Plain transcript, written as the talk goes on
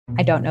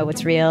I don't know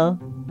what's real.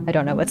 I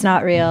don't know what's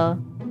not real.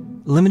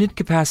 Limited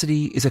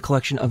Capacity is a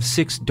collection of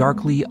 6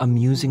 darkly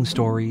amusing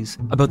stories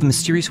about the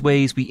mysterious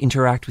ways we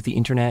interact with the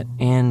internet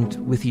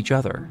and with each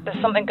other.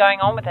 There's something going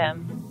on with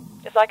him.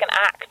 It's like an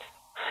act.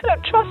 I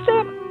don't trust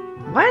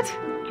him. What?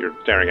 You're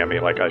staring at me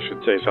like I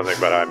should say something,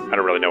 but I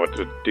don't really know what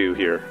to do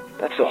here.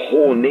 That's the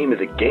whole name of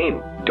the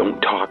game.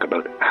 Don't talk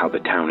about how the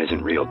town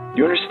isn't real.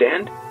 You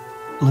understand?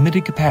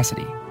 Limited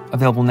Capacity.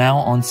 Available now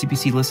on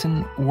CBC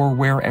Listen or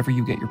wherever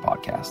you get your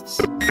podcasts.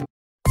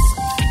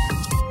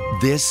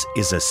 This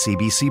is a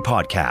CBC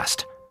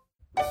podcast.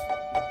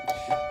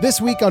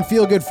 This week on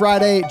Feel Good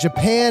Friday,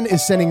 Japan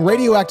is sending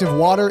radioactive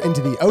water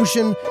into the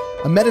ocean.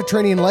 A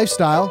Mediterranean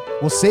lifestyle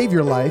will save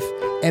your life.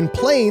 And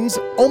planes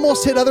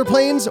almost hit other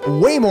planes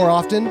way more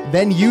often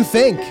than you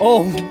think.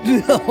 Oh,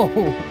 no.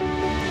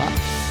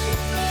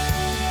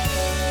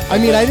 I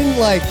mean, I didn't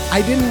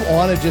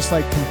want to just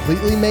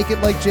completely make it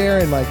like Jer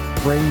and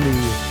bring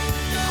the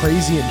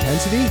crazy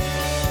intensity.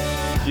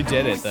 You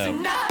did it,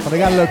 though. But I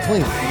got it out clean.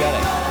 You got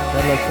it.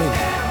 Got it out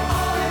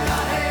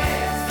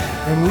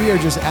clean. And we are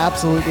just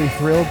absolutely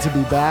thrilled to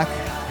be back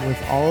with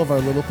all of our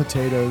little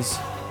potatoes.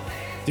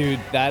 Dude,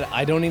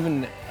 I don't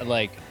even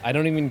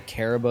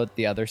care about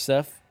the other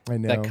stuff. I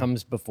know. That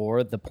comes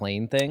before the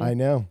plane thing. I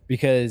know.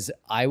 Because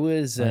I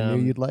knew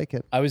you'd like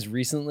it. I was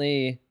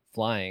recently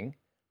flying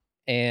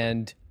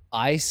and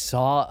I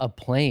saw a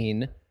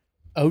plane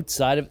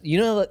outside of,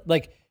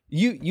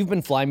 you've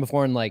been flying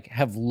before and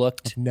have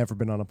looked. I've never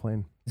been on a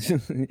plane.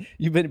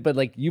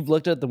 You've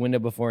looked out the window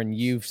before and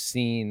you've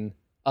seen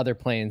other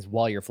planes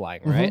while you're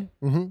flying, right?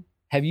 Mm-hmm.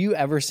 Have you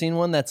ever seen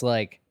one that's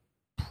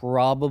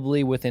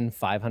probably within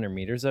 500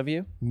 meters of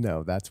you?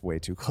 No, that's way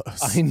too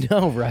close. I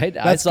know, right?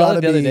 That's I saw gotta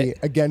that the other be day.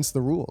 Against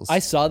the rules. I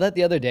saw that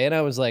the other day and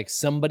I was like,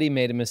 somebody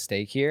made a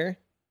mistake here,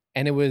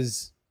 and it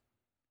was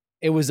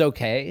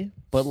okay,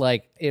 but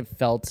it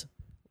felt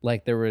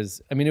like there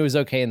was. I mean, it was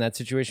okay in that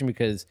situation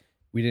because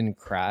we didn't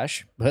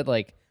crash, but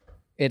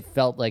it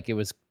felt like it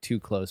was too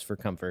close for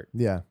comfort.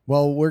 Yeah.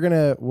 Well, we'll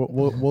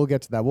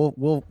get to that.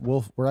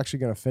 We're actually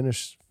gonna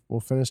finish. We'll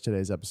finish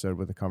today's episode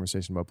with a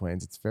conversation about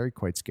planes. It's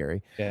quite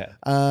scary. Yeah.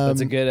 That's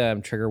a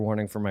good trigger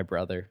warning for my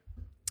brother.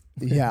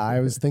 Yeah,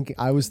 I was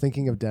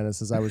thinking of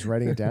Dennis as I was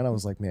writing it down. I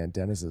was like, man,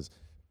 Dennis is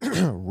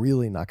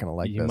really not gonna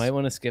like this. You might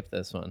want to skip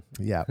this one.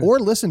 Yeah, or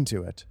listen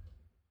to it.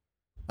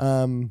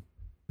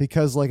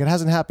 Because it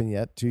hasn't happened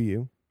yet to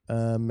you.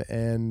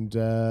 And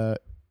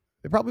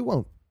it probably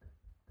won't.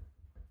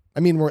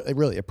 I mean,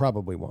 it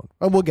probably won't.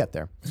 Oh, we'll get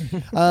there.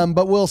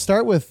 But we'll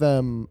start with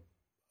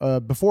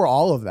before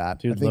all of that.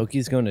 Dude,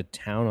 Loki's going to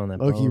town on that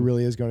bone. Loki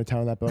really is going to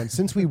town on that bone.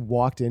 Since we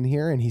walked in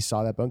here and he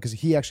saw that bone, because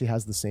he actually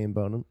has the same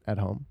bone at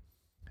home.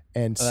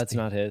 And that's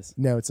not his.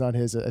 No, it's not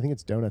his. I think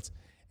it's Donut's.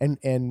 And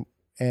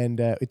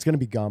it's going to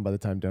be gone by the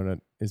time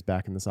Donut is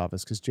back in this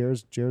office because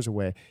Jer's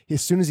away.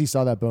 As soon as he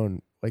saw that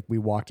bone, we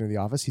walked into the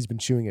office, he's been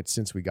chewing it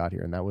since we got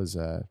here. And that was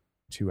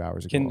 2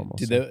 hours ago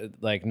almost.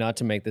 Not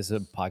to make this a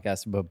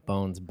podcast about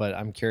bones, but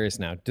I'm curious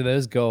now. Do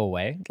those go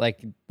away?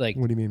 Like what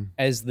do you mean?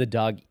 As the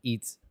dog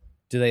eats,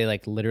 do they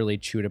literally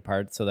chew it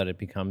apart so that it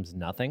becomes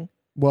nothing?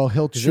 Well,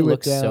 he'll chew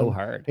it down. So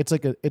hard. It's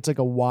like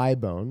a Y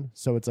bone,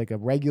 so it's like a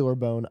regular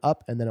bone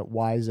up, and then it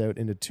Ys out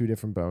into 2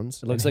 different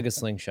bones. It looks like a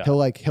slingshot.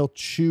 He'll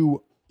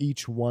chew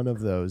each one of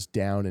those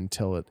down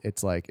until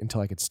I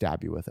could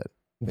stab you with it,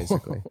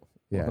 basically.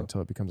 Yeah,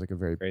 until it becomes a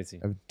very crazy,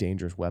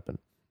 dangerous weapon.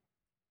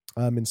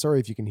 And sorry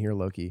if you can hear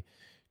Loki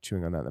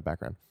chewing on that in the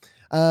background.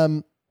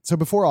 So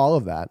before all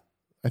of that,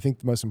 I think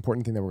the most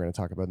important thing that we're going to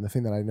talk about, and the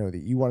thing that I know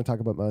that you want to talk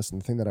about most,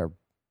 and the thing that our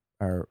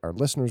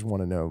listeners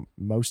want to know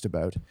most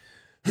about,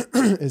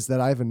 is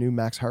that I have a new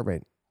max heart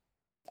rate.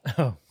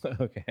 Oh,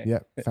 okay.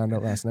 Yeah, found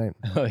out last night.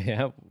 Oh,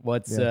 yeah.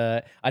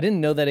 I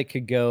didn't know that it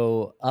could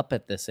go up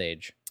at this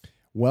age.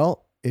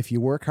 Well, if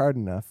you work hard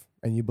enough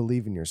and you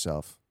believe in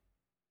yourself,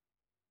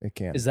 it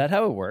can. Is that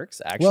how it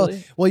works?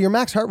 Actually, well, your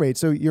max heart rate.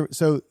 So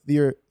this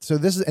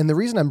is, and the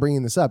reason I'm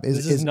bringing this up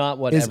is not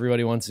what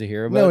everybody wants to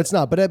hear about. No, it's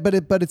not. But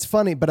it's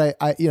funny. But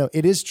I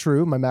it is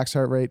true. My max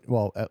heart rate.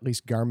 Well, at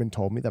least Garmin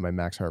told me that my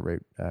max heart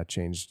rate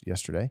changed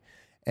yesterday,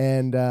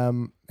 and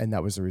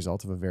that was the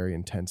result of a very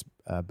intense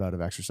bout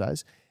of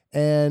exercise.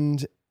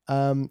 And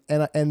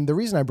the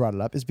reason I brought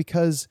it up is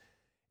because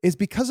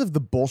of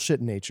the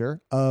bullshit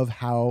nature of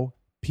how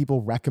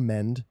people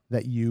recommend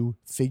that you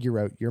figure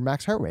out your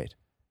max heart rate.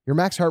 Your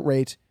max heart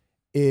rate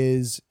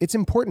it's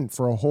important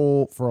for a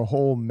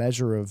whole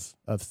measure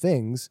of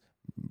things,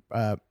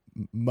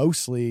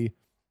 mostly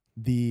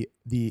the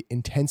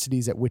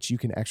intensities at which you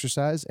can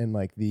exercise and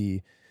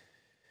the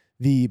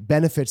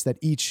benefits that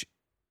each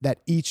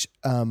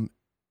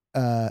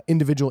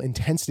individual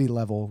intensity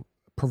level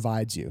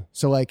provides you.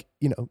 So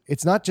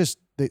it's not just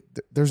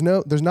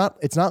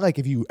it's not like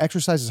if you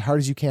exercise as hard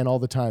as you can all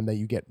the time that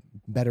you get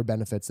better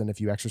benefits than if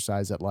you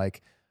exercise at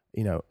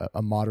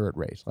a moderate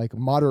rate. Like a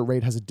moderate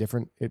rate has it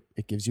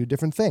gives you a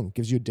different thing, it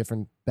gives you a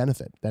different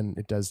benefit than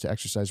it does to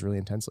exercise really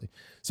intensely.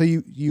 So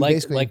you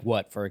basically like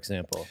what, for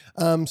example?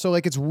 So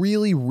it's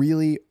really,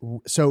 really,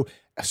 so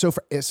So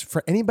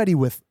for anybody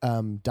with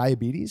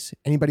diabetes,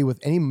 anybody with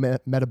any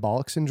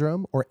metabolic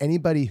syndrome, or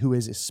anybody who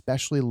is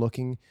especially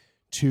looking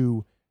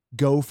to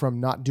go from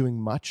not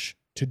doing much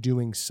to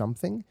doing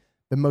something,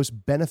 the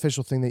most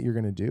beneficial thing that you're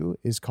going to do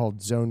is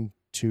called zone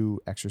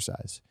 2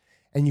 exercise.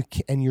 And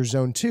your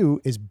zone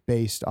 2 is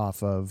based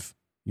off of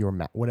your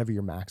whatever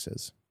your max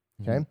is.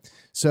 Okay. Mm-hmm.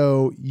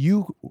 So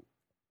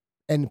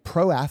and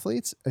pro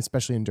athletes,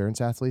 especially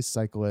endurance athletes,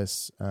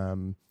 cyclists,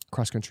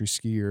 cross-country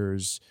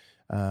skiers,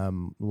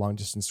 long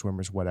distance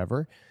swimmers,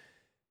 whatever,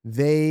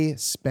 they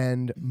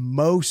spend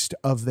most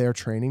of their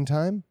training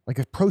time, like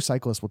a pro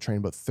cyclist will train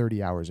about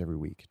 30 hours every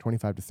week,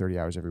 25 to 30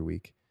 hours every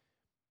week.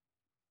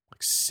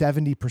 Like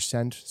 70%,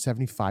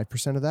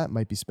 75% of that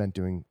might be spent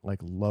doing like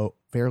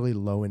fairly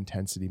low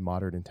intensity,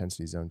 moderate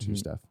intensity zone 2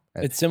 stuff.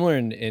 It's similar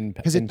in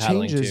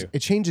paddling too. It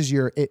changes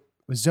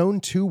zone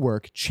 2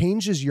 work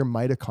changes your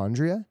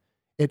mitochondria.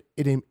 It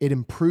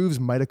improves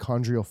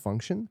mitochondrial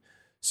function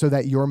so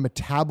that your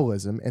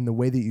metabolism and the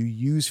way that you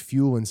use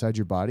fuel inside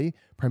your body,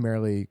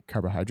 primarily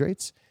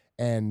carbohydrates,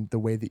 and the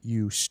way that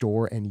you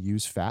store and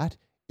use fat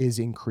is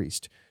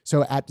increased.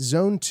 So at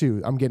zone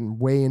 2, I'm getting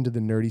way into the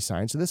nerdy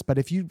science of this, but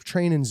if you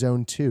train in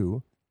zone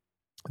 2,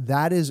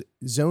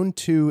 zone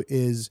 2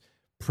 is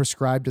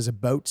prescribed as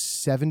about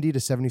 70 to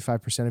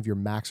 75% of your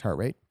max heart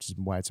rate, which is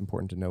why it's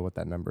important to know what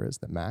that number is,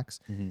 that max.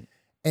 Mm-hmm.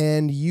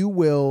 And you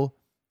will,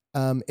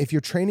 if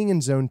you're training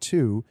in zone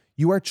 2,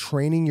 you are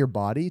training your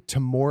body to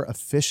more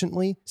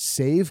efficiently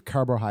save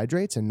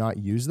carbohydrates and not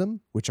use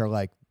them, which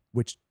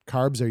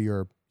carbs are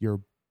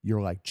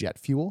your like jet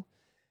fuel,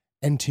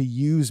 and to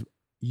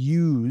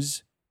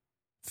use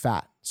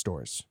fat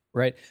stores.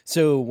 Right.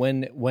 So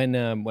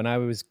when I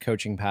was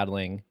coaching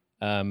paddling,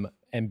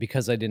 and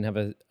because I didn't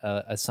have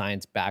a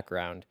science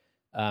background,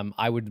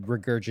 I would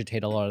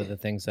regurgitate a lot of the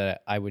things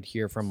that I would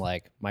hear from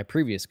like my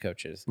previous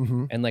coaches.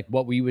 Mm-hmm. And like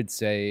what we would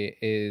say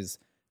is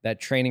that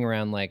training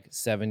around like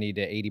 70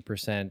 to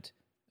 80%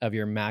 of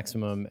your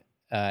maximum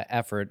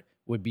effort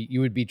you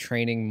would be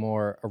training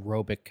more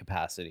aerobic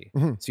capacity.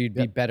 Mm-hmm. So you'd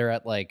be better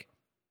at like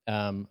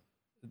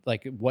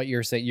what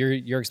you're saying,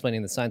 you're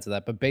explaining the science of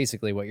that, but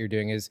basically what you're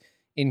doing is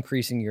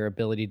increasing your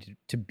ability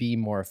to be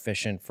more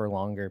efficient for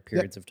longer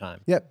periods of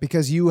time. Yeah,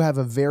 because you have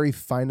a very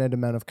finite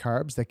amount of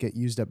carbs that get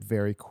used up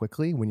very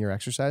quickly when you're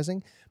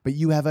exercising, but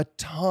you have a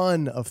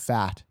ton of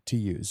fat to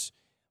use.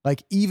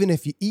 Like even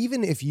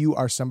if you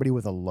are somebody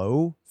with a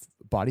low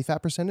body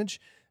fat percentage,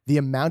 the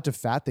amount of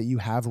fat that you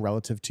have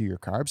relative to your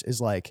carbs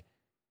is like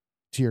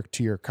to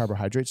your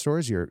carbohydrate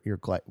stores,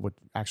 what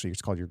actually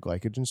it's called your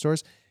glycogen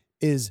stores,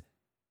 is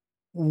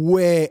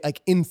way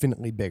like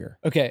infinitely bigger.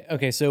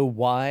 Okay. So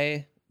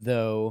why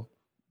though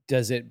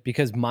does it?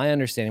 Because my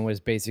understanding was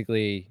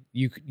basically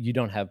you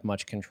don't have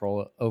much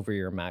control over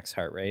your max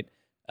heart rate.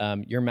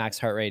 Your max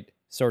heart rate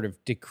sort of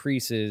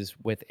decreases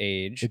with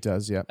age. It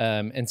does, yeah.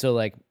 And so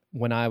like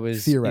when I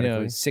was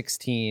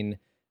 16,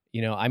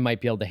 I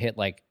might be able to hit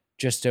like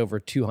just over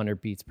 200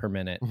 beats per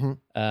minute.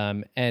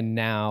 Mm-hmm. And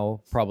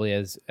now probably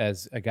as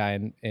a guy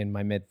in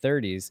my mid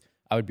 30s,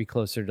 I would be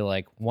closer to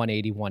like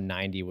 180,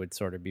 190 would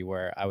sort of be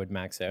where I would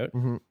max out.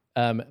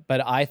 Mm-hmm.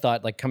 But I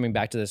thought like coming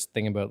back to this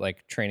thing about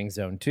like training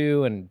zone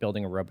 2 and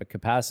building aerobic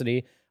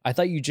capacity, I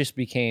thought you just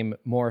became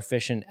more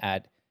efficient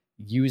at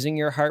using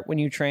your heart when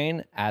you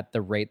train at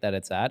the rate that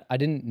it's at. I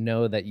didn't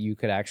know that you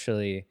could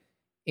actually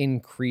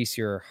increase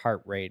your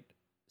heart rate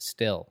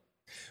still.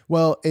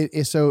 Well, it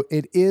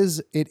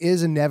is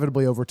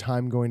inevitably over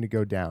time going to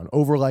go down.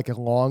 Over like a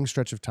long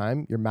stretch of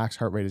time, your max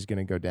heart rate is going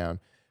to go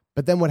down.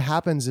 But then what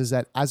happens is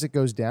that as it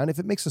goes down, if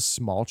it makes a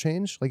small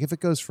change, like if it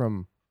goes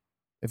from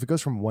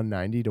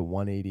 190 to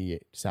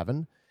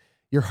 187,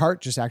 your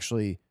heart just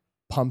actually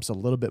pumps a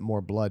little bit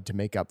more blood to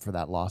make up for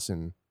that loss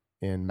in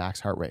max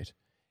heart rate.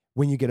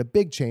 When you get a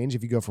big change,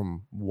 if you go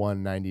from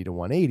 190 to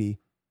 180,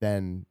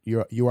 then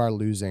you are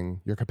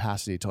losing your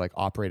capacity to like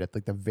operate at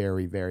like the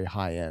very, very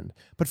high end.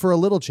 But for a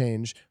little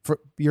change, for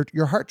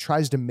your heart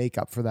tries to make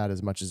up for that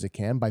as much as it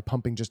can by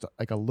pumping just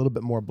like a little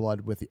bit more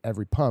blood with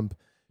every pump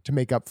to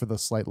make up for the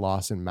slight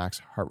loss in max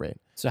heart rate.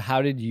 So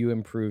how did you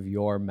improve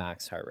your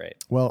max heart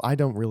rate? Well, I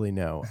don't really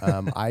know.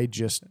 I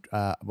just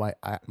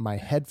my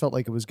head felt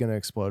like it was going to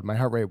explode. My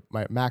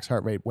max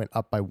heart rate went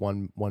up by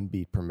one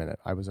beat per minute.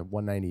 I was at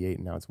 198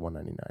 and now it's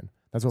 199.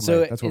 That's what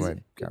my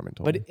Garmin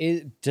told me.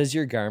 But does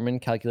your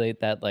Garmin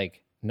calculate that,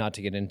 like, not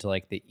to get into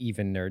like the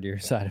even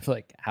nerdier side of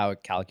like how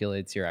it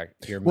calculates your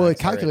well, max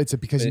it calculates it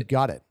because you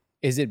got it.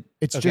 Is it?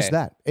 It's okay. Just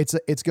that.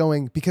 It's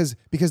going because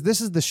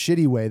this is the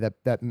shitty way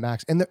that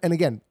max and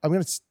again, I'm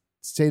going to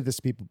say this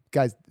to people,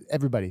 guys,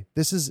 everybody.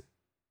 This is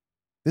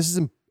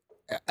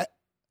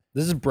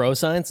bro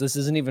science. This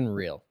isn't even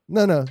real.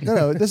 No.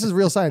 This is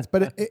real science,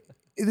 but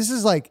this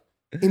is like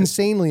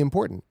insanely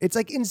important. It's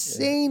like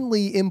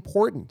insanely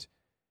important.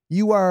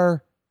 You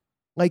are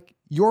like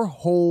your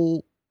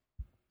whole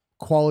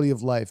quality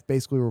of life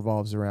basically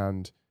revolves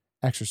around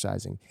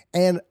exercising.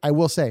 And I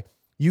will say,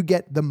 you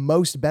get the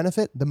most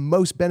benefit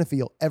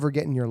you'll ever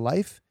get in your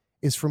life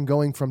is from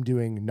going from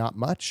doing not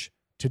much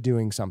to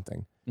doing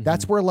something. Mm-hmm.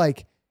 That's where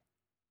like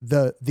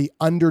the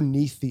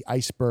underneath the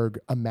iceberg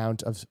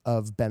amount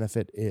of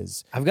benefit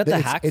is. I've got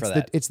the hack for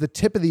that. It's the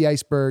tip of the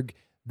iceberg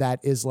that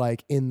is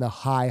like in the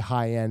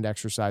high end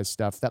exercise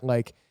stuff that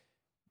like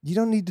you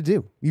don't need to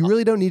do. You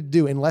really don't need to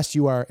do unless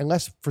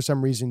for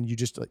some reason you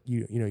just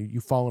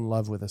you fall in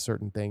love with a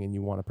certain thing and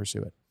you want to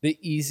pursue it. The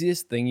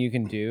easiest thing you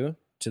can do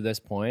to this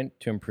point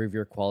to improve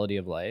your quality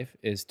of life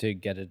is to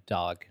get a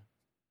dog.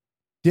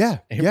 Yeah,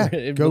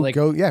 It go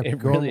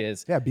really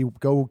is. Yeah,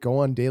 go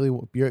on daily.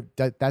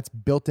 That's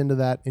built into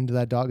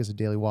that dog as a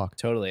daily walk.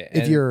 Totally.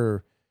 If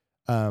you're,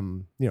 a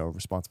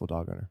responsible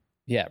dog owner.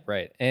 Yeah,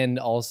 right. And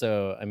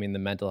also, I mean, the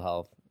mental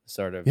health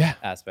sort of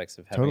aspects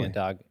of having a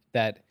dog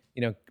that,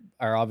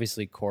 are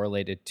obviously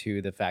correlated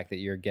to the fact that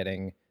you're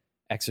getting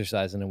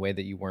exercise in a way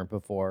that you weren't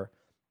before.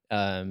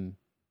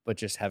 But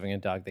just having a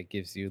dog that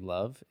gives you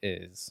love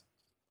is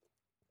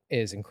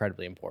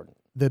incredibly important.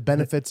 The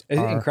benefits It's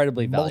are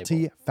incredibly valuable.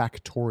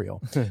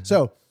 Multifactorial.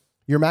 So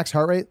your max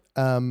heart rate,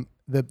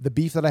 the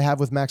beef that I have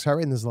with max heart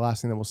rate, and this is the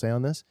last thing that we'll say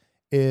on this,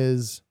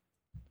 is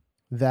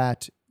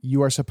that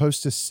you are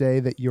supposed to say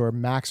that your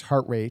max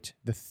heart rate,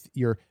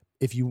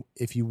 if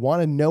you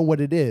want to know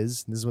what it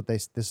is,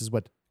 this is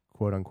what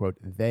quote unquote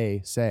they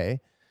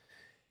say.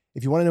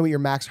 If you want to know what your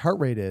max heart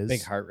rate is,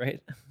 Big heart rate,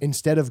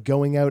 instead of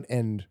going out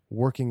and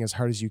working as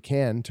hard as you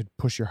can to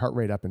push your heart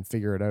rate up and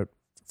figure it out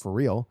for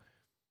real,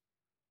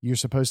 you're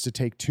supposed to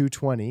take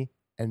 220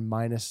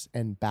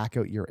 and back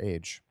out your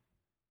age.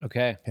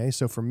 Okay. Okay.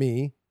 So for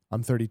me,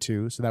 I'm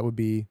 32. So that would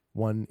be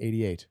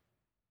 188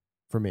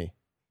 for me.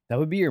 That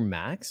would be your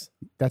max?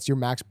 That's your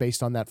max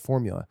based on that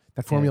formula.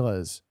 That formula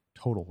is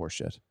total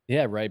horseshit.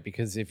 Yeah, right.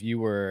 Because if you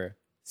were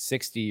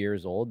 60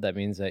 years old, that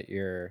means that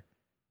your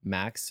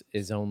max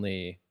is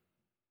only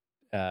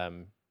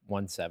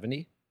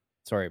 170.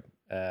 Sorry,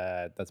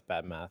 that's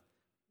bad math.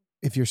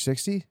 If you're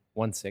 60?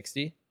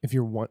 160? If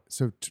you're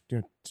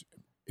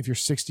if you're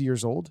 60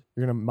 years old,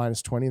 you're going to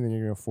minus 20 and then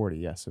you're going to 40.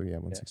 Yeah. So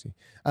 160.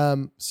 Yeah.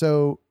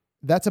 So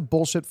that's a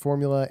bullshit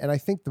formula. And I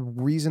think the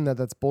reason that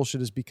that's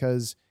bullshit is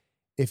because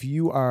if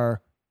you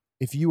are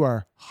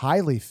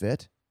highly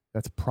fit,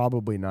 that's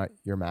probably not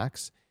your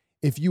max.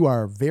 If you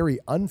are very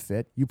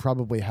unfit, you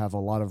probably have a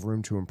lot of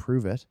room to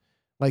improve it.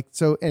 Like,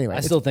 so anyway, I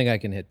still think I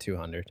can hit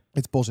 200.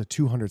 It's bullshit.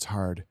 200's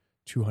hard.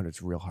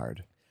 200's real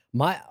hard.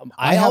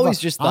 I always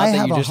just thought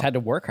that you just had to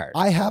work hard.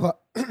 I have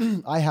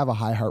a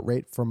high heart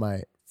rate for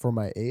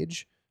my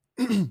age.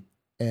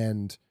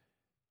 And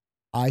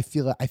I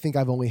think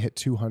I've only hit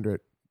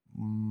 200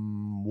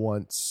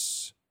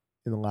 once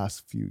in the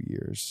last few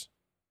years.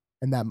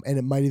 And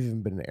it might have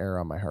even been an error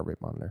on my heart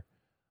rate monitor.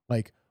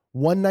 Like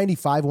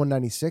 195,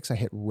 196, I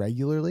hit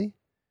regularly.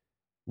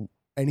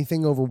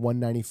 Anything over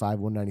 195,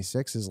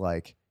 196 is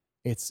like,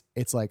 it's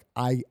like,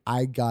 I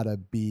gotta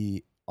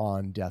be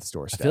on death's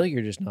doorstep. I feel like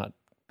you're just not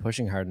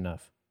pushing hard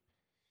enough.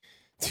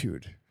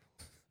 Dude.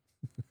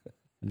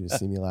 You just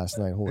see me last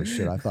night. Holy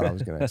shit. I thought I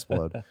was going to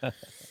explode.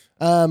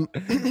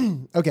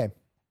 Okay.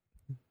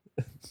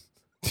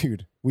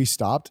 Dude, we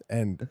stopped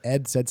and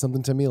Ed said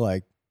something to me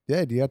like,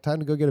 yeah, do you have time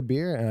to go get a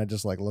beer? And I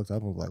just like looked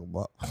up and was like,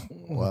 what?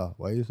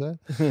 What you say?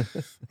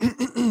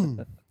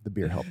 The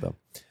beer helped though.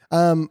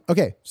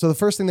 Okay. So the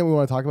first thing that we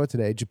want to talk about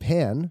today,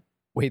 Japan.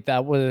 Wait,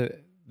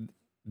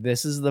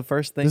 this is the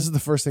first thing? This is the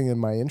first thing in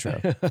my intro.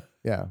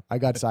 Yeah. I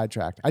got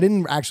sidetracked. I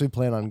didn't actually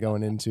plan on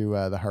going into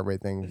the heart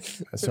rate thing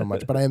so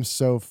much, but I am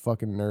so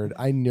fucking nerd.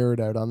 I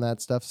nerd out on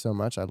that stuff so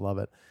much. I love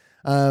it.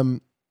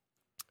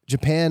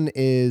 Japan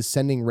is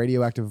sending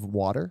radioactive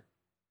water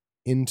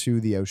into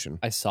the ocean.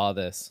 I saw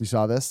this. You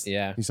saw this?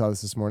 Yeah. You saw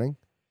this this morning?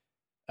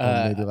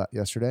 Maybe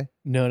yesterday?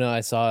 No,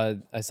 I saw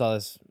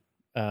this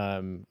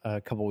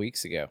a couple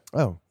weeks ago.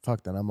 Oh,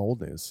 fuck, then I'm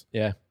old news.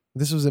 Yeah.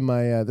 This was in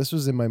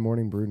my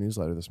morning brew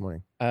newsletter this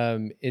morning.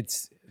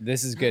 This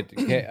is good.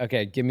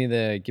 Okay, give me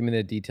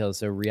the details.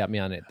 So re-up me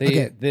on it.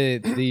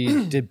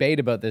 The debate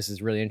about this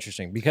is really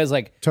interesting because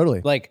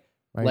totally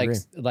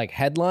like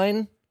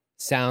headline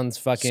sounds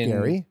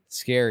fucking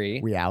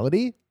scary.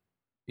 Reality,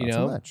 you not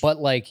know,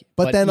 so much.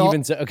 but then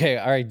even so, okay,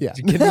 all right. Yeah.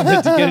 Get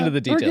into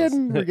the details.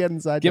 We're getting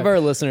sidetracked. Give our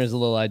listeners a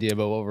little idea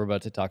about what we're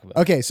about to talk about.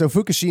 Okay, so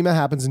Fukushima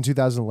happens in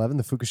 2011.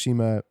 The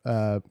Fukushima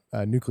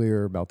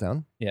nuclear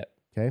meltdown. Yeah.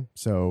 Okay,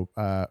 so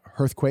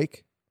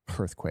earthquake.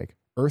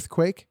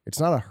 It's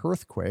not a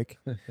earthquake.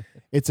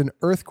 It's an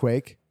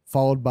earthquake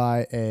followed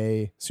by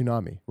a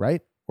tsunami, right?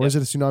 Or is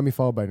it a tsunami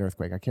followed by an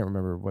earthquake? I can't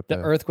remember what the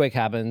earthquake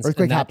happens.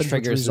 Earthquake and happens, that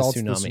triggers which results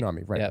the in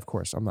tsunami. Right? Yep. Of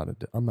course, I'm not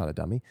a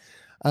dummy.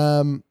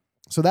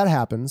 So that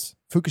happens.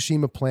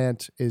 Fukushima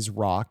plant is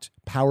rocked.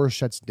 Power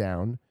shuts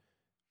down.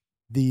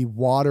 The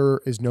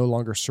water is no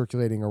longer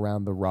circulating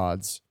around the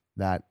rods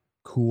that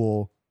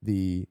cool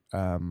the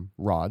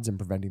rods and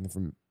preventing them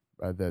from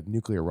the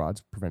nuclear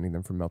rods, preventing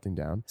them from melting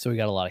down. So we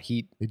got a lot of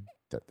heat.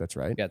 That's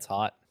right. It gets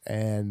hot.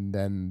 And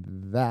then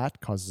that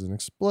causes an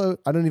explode.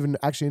 I don't even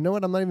actually, you know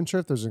what? I'm not even sure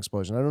if there's an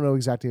explosion. I don't know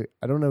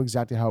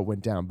exactly how it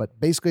went down, but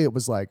basically it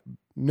was like,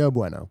 no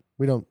bueno.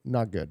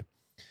 Not good.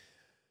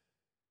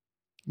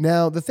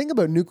 Now, the thing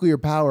about nuclear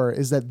power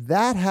is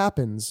that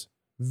happens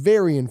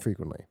very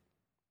infrequently.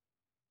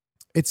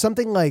 It's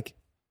something like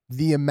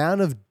the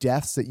amount of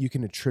deaths that you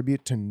can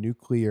attribute to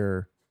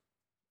nuclear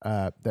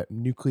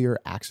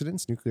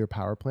accidents, nuclear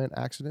power plant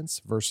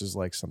accidents versus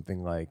like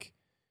something like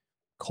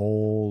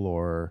coal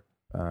or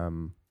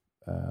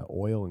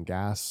oil and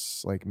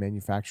gas, like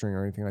manufacturing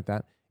or anything like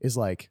that, is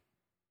like,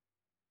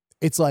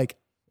 it's like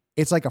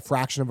a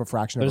fraction of a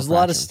fraction There's of a fraction. a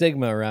lot of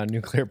stigma around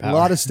nuclear power. A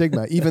lot of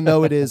stigma, even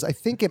though it is, I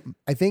think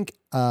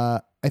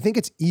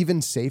it's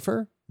even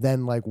safer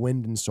than like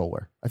wind and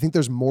solar. I think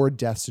there's more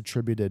deaths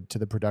attributed to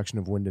the production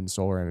of wind and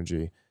solar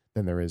energy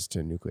than there is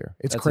to nuclear.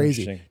 It's That's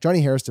crazy. interesting.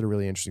 Johnny Harris did a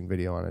really interesting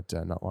video on it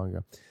not long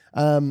ago.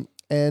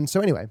 And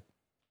so anyway,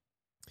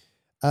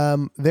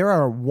 there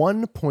are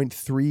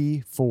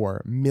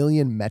 1.34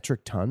 million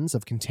metric tons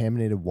of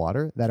contaminated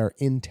water that are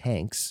in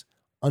tanks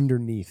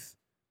underneath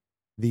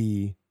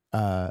the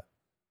plant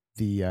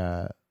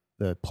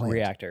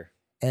reactor.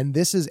 And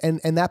this is and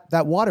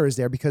that water is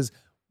there because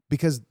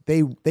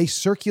they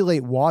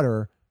circulate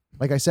water,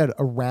 like I said,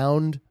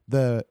 around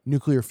the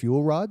nuclear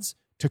fuel rods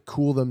to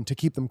cool them, to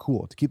keep them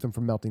cool, to keep them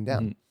from melting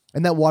down. Mm-hmm.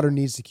 And that water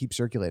needs to keep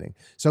circulating.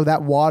 So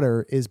that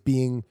water is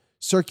being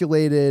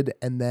circulated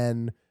and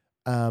then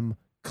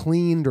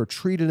cleaned or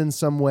treated in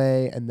some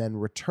way, and then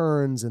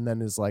returns and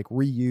then is like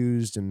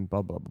reused and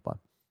blah, blah, blah, blah.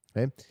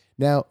 Okay.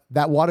 Now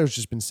that water has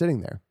just been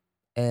sitting there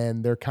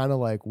and they're kind of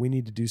like, we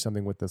need to do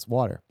something with this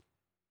water.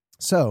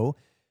 So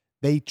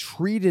they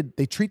treat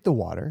the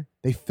water,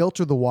 they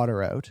filter the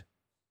water out.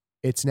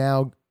 It's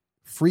now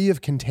free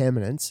of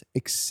contaminants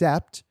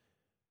except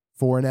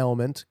for an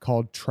element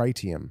called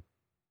tritium.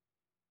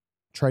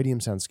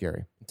 Tritium sounds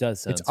scary. It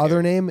does sound Its scary.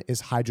 other name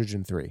is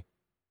hydrogen-3.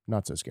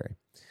 Not so scary.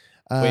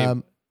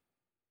 Why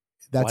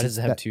That's does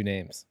it have two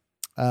names?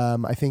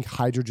 I think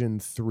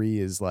hydrogen-3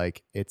 is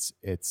like it's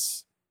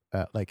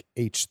like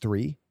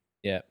H3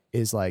 Yeah.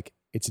 is like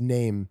its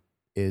name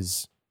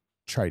is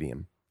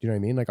tritium. Do you know what I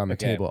mean? Like on the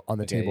Okay. table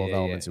of Yeah,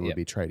 elements, it would yeah.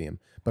 be tritium,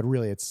 but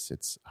really it's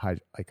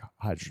like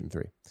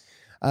hydrogen-3.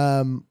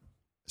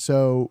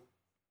 So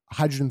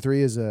hydrogen-3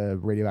 is a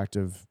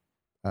radioactive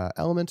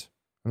element.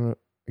 I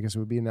guess it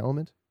would be an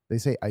element. They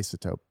say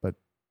isotope, but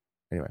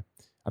anyway,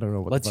 I don't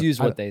know what. Let's use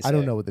what they say. I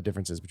don't know what the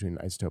difference is between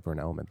an isotope or an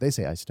element. They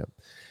say isotope.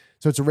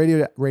 So it's a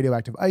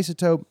radioactive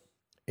isotope.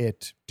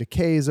 It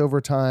decays over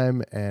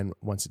time, and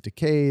once it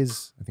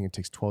decays, I think it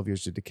takes 12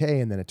 years to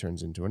decay, and then it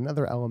turns into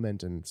another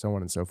element, and so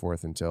on and so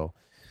forth until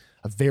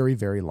a very,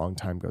 very long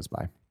time goes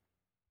by.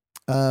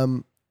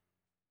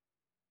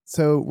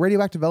 So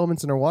radioactive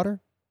elements in our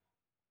water,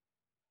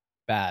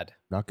 Bad.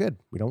 not good.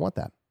 We don't want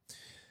that.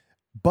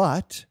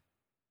 But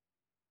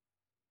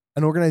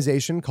an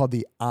organization called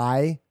the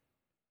IAEA,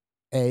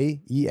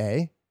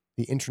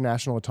 the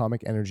International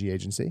Atomic Energy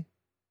Agency,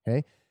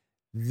 okay,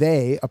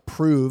 they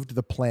approved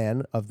the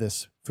plan of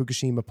this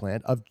Fukushima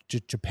plant of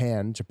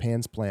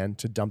Japan's plan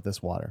to dump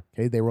this water.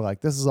 Okay, they were like,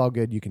 this is all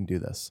good. You can do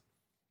this.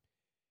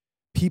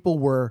 People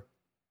were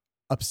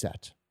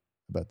upset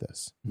about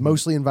this,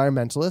 mostly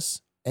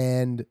environmentalists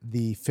and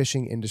the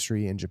fishing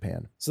industry in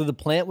Japan. So the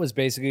plant was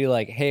basically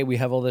like, hey, we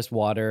have all this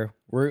water.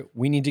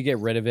 We need to get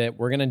rid of it.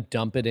 We're going to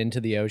dump it into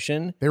the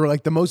ocean. They were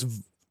like, the most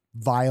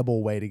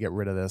viable way to get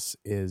rid of this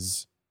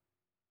is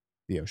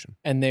the ocean.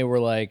 And they were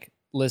like,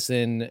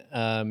 listen,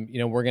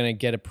 we're going to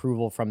get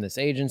approval from this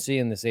agency.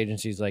 And this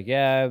agency's like,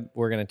 yeah,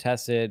 we're going to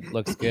test it.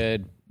 Looks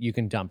good. You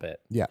can dump it.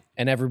 Yeah.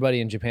 And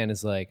everybody in Japan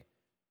is like,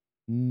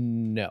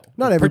 no.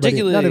 Not everybody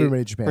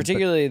in Japan,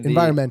 particularly but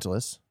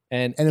environmentalists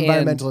and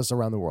environmentalists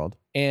around the world.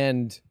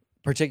 And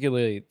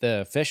particularly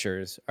the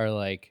fishers are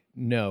like,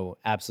 no,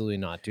 absolutely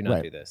not. Do not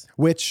Right. do this.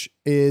 Which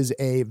is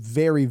a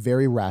very,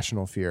 very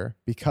rational fear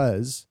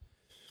because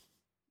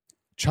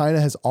China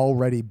has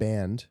already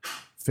banned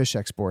fish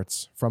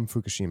exports from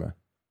Fukushima.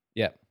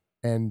 Yeah.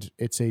 And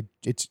it's a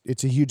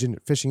huge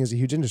fishing is a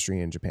huge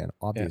industry in Japan.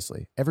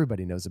 Obviously,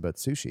 everybody knows about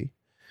sushi.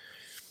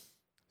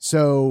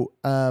 So,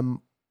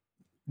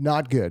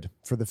 not good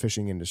for the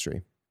fishing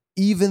industry,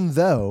 even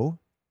though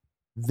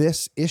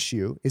this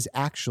issue is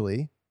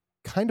actually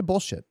kind of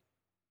bullshit.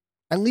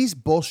 At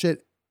least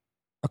bullshit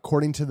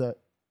according to the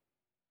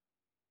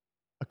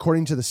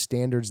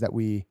standards that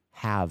we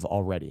have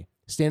already,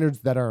 standards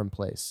that are in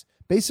place.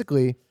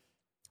 Basically,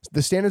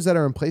 the standards that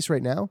are in place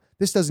right now,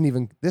 this doesn't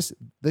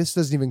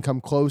even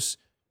come close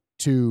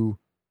to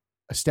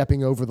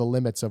stepping over the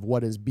limits of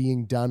what is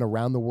being done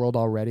around the world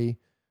already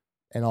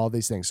and all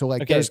these things. So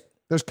like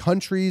there's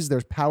countries,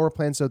 there's power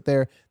plants out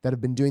there that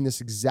have been doing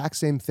this exact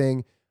same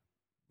thing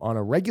on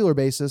a regular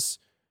basis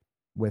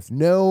with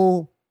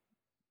no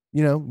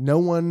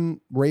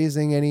one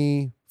raising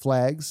any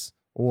flags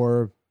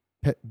or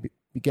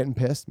getting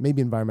pissed.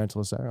 Maybe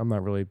environmentalists are. I'm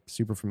not really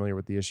super familiar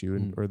with the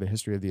issue or the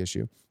history of the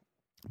issue.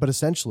 But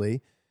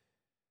essentially,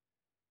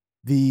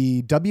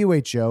 the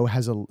WHO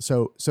has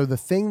so the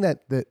thing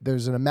that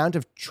there's an amount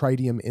of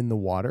tritium in the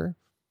water,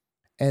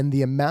 and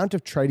the amount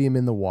of tritium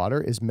in the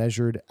water is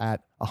measured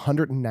at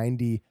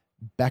 190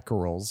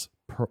 becquerels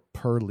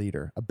per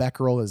liter. A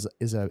becquerel is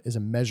a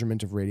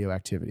measurement of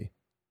radioactivity.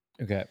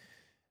 Okay.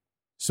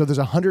 So there's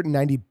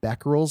 190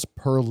 becquerels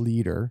per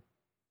liter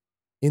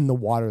in the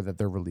water that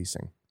they're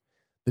releasing.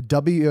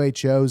 The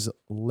WHO's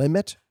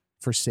limit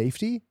for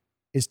safety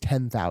is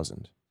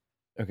 10,000.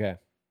 Okay.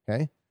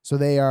 Okay. So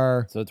they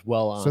are, So it's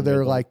well on. so they're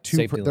with the like two,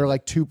 safety they're limit.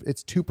 like two,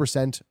 it's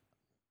 2%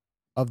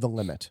 of the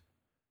limit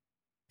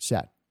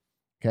set.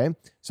 Okay.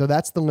 So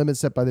that's the limit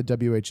set by the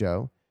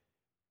WHO.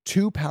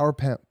 2 power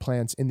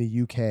plants in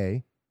the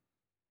UK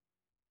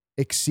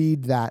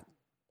exceed that,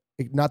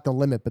 not the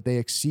limit, but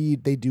they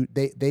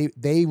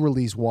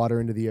release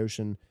water into the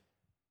ocean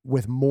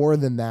with more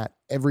than that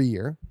every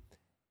year.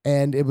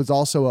 And it was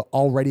also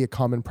already a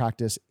common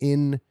practice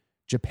in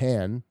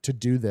Japan to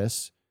do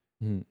this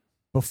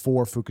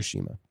before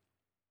Fukushima.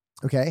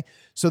 Okay.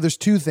 So there's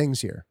 2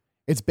 things here.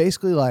 It's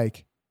basically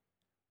like,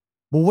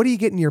 well, what are you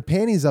getting your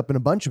panties up in a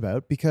bunch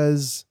about?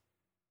 Because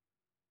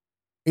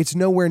it's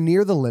nowhere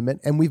near the limit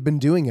and we've been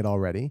doing it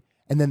already.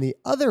 And then the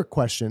other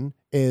question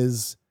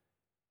is,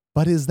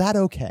 but is that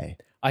okay?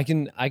 I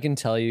can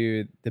tell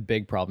you the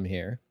big problem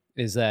here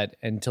is that,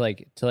 and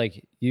to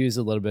use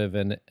a little bit of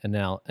an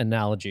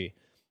analogy.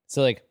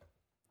 So like,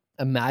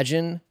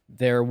 imagine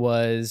there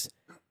was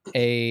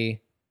a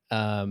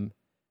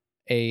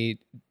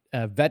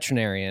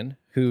veterinarian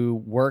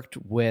who worked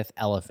with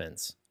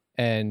elephants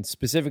and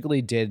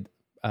specifically did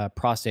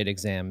prostate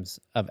exams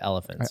of I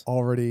elephants.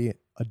 already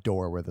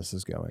adore where this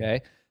is going.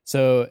 Okay,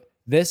 so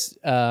this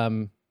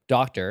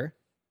doctor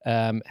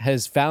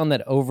has found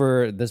that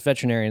this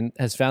veterinarian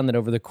has found that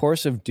over the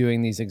course of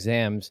doing these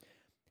exams,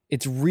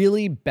 it's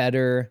really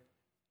better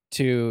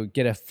to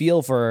get a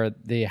feel for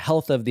the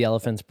health of the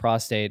elephant's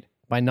prostate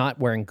by not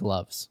wearing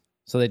gloves.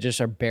 So they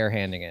just are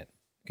barehanding it.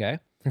 Okay.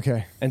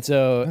 Okay. And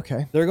so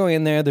Okay. they're going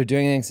in there, they're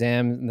doing an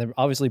exam, and they're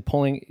obviously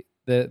pulling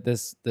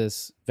this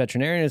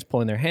veterinarian is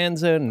pulling their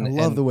hands out. And I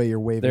love and the way you're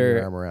waving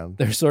your arm around.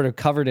 they're sort of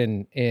covered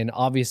in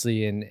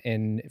obviously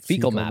in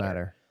fecal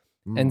matter.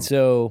 And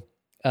so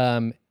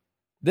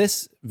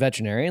this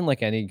veterinarian,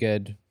 like any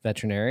good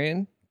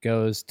veterinarian,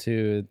 goes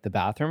to the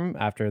bathroom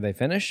after they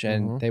finish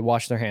and they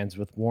wash their hands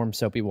with warm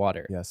soapy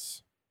water.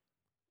 Yes.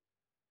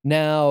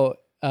 Now,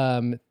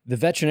 the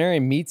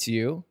veterinarian meets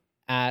you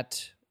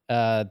at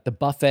the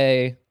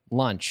buffet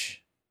lunch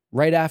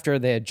right after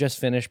they had just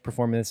finished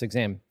performing this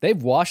exam.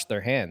 They've washed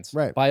their hands.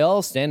 Right. By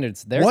all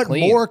standards, they're What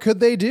clean. more could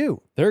they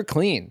do? They're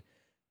clean.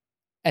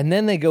 And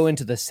then they go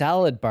into the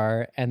salad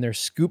bar and they're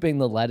scooping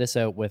the lettuce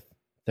out with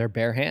their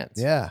bare hands.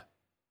 Yeah.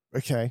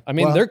 Okay. I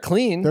mean, Well, they're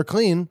clean. they're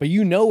clean. But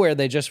you know where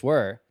they just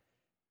were.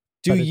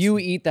 Do But it's- you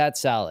eat that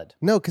salad?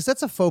 No, because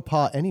that's a faux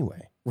pas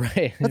anyway.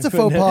 Right. That's a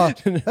faux pas.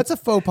 That's a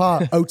faux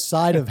pas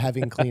outside of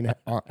having clean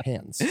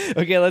hands.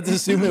 Okay, let's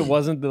assume it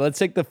wasn't. Let's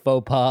take the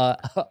faux pas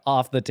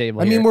off the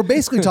table. I mean, here. we're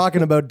basically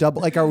talking about double.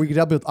 Like, are we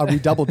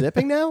double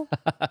dipping now?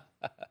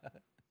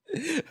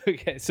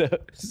 Okay, so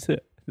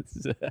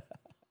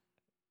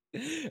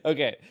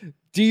okay.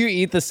 Do you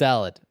eat the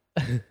salad?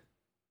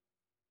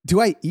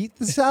 Do I eat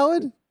the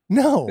salad?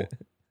 No.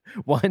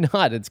 Why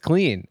not? It's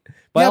clean.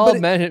 By Yeah,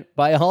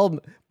 all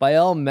but by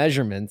all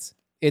measurements,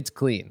 it's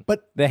clean.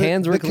 But the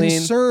hands were the clean.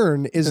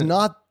 concern is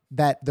not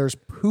that there's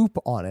poop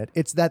on it.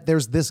 It's that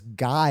there's this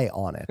guy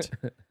on it.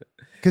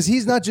 Because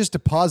he's not just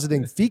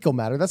depositing fecal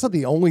matter. That's not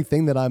the only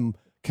thing that I'm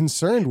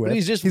concerned with.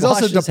 he's just also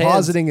washed his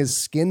depositing his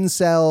skin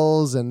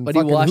cells and But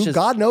he fucking washes-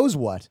 God knows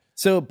what.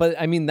 So, but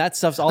I mean, that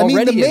stuff's I already.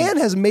 mean, the in- man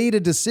has made a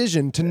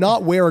decision to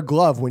not wear a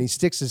glove when he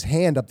sticks his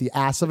hand up the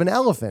ass of an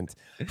elephant.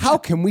 How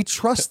can we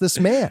trust this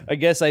man? I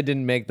guess I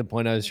didn't make the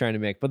point I was trying to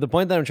make, but the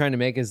point that I'm trying to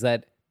make is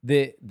that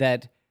the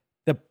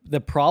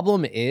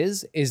problem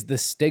is the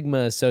stigma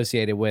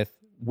associated with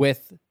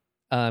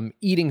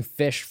eating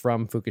fish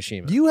from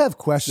Fukushima. You have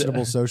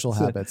questionable social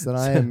habits that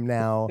I am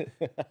now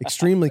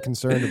extremely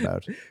concerned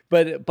about.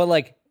 But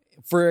like,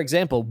 for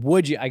example,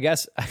 would you? I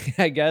guess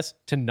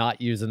to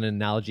not use an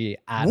analogy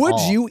at all. Would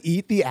you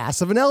eat the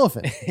ass of an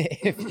elephant?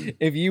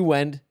 if you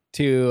went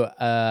to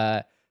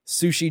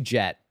Sushi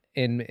Jet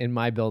in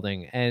my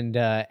building and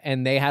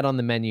they had on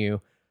the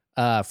menu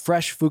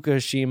fresh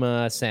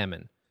Fukushima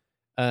salmon,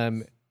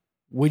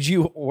 would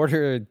you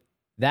order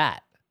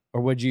that,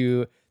 or would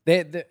you?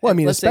 Well, I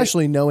mean, let's say-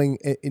 especially knowing,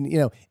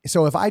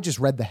 so if I just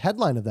read the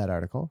headline of that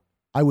article,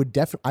 I would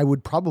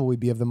probably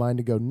be of the mind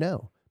to go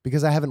no,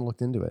 because I haven't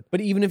looked into it.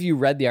 But even if you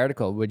read the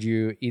article, would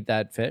you eat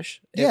that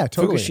fish? Yeah,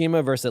 totally.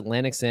 Fukushima versus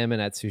Atlantic salmon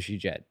at Sushi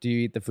Jet. Do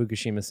you eat the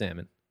Fukushima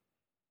salmon?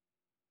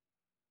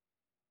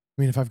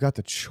 I mean, if I've got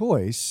the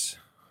choice,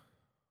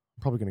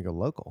 I'm probably going to go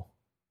local.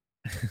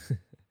 I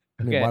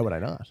mean, Okay. why would I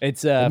not?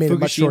 It's It made a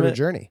much shorter Fukushima.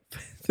 journey.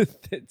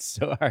 It's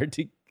so hard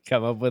to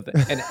come up with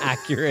an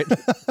accurate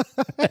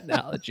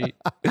analogy.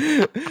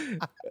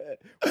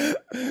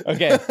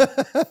 Okay.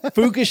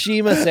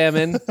 Fukushima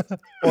salmon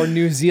or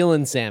New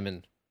Zealand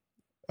salmon.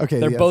 Okay,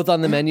 They're yeah. both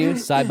on the menu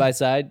side by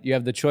side. You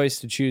have the choice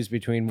to choose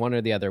between one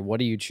or the other. What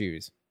do you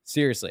choose?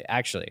 Seriously,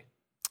 actually.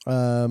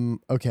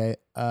 Okay.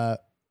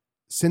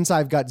 Since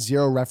I've got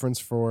zero reference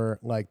for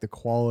like the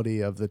quality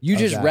of the, You of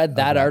just read of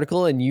that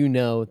article and you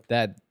know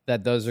that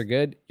those are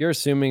good. You're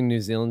assuming New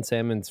Zealand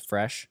salmon's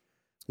fresh.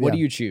 What Yeah.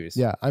 do you choose?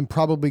 Yeah, I'm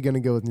probably going to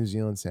go with New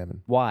Zealand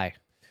salmon. Why?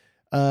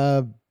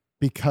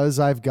 Because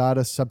I've got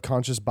a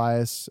subconscious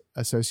bias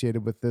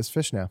associated with this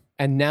fish now.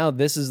 And now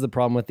this is the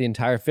problem with the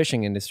entire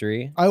fishing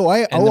industry. I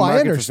and the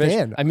market for fish.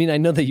 understand. I mean, I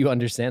know that you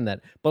understand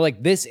that, but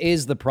like this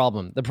is the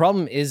problem. The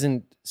problem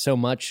isn't so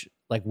much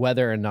like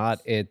whether or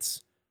not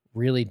it's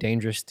really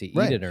dangerous to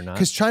eat it or not.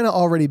 Because China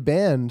already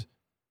banned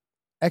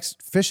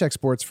fish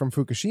exports from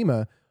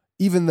Fukushima,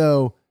 even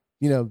though,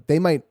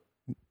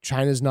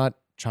 China's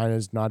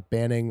not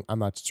banning. I'm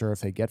not sure if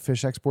they get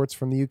fish exports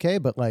from the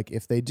UK, but like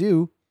if they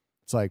do,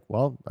 it's like,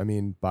 well, I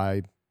mean,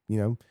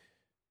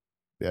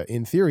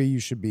 in theory, you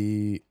should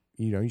be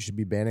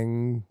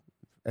banning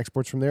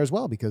exports from there as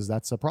well, because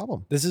that's a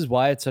problem. This is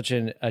why it's such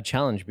a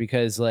challenge,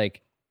 because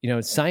like,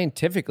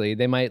 scientifically,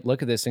 they might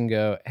look at this and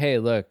go, hey,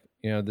 look,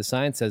 the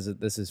science says that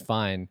this is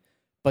fine,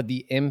 but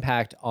the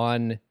impact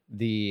on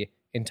the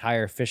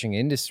entire fishing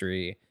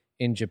industry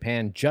in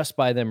Japan, just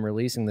by them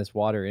releasing this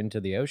water into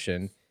the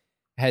ocean,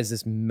 has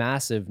this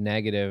massive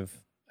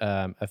negative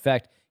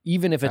effect,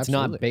 even if it's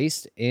not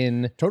based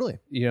in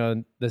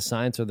the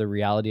science or the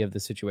reality of the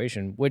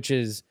situation, which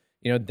is,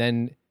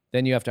 then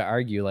you have to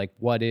argue like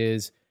what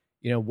is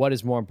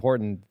more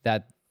important,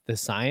 that the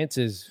science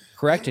is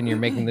correct and you're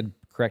making the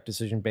correct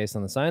decision based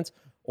on the science,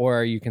 or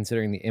are you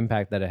considering the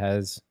impact that it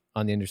has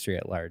on the industry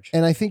at large?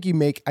 And I think you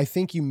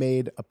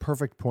made a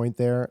perfect point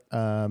there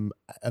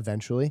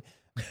eventually,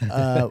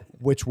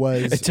 which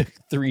was it took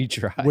 3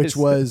 tries.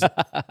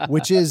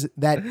 which is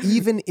that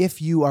even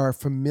if you are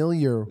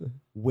familiar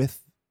with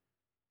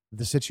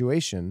the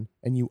situation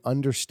and you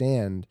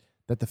understand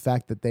that the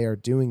fact that they are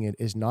doing it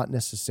is not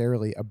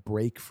necessarily a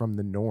break from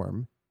the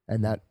norm,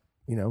 and that,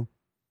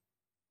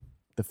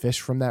 the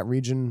fish from that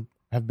region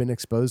have been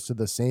exposed to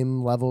the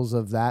same levels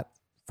of that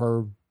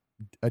for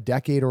a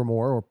decade or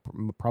more, or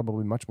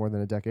probably much more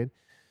than a decade.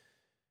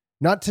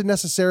 Not to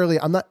necessarily,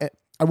 I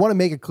want to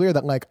make it clear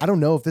that like, I don't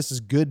know if this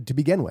is good to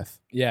begin with.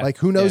 Yeah. Like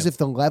who knows if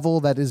the level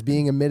that is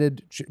being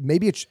emitted,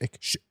 maybe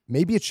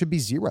it should be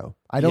 0.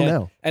 I don't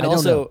know. And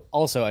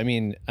also, I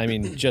mean,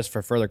 just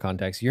for further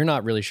context, you're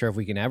not really sure if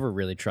we can ever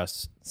really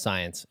trust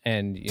science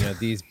and,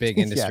 these big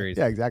industries.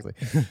 Yeah, exactly.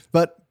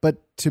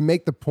 But to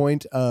make the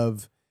point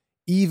of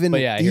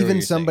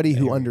even somebody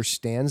who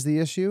understands the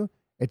issue,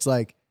 it's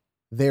like,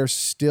 there's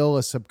still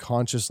a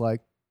subconscious,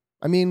 like,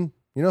 I mean,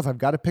 if I've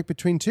got to pick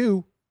between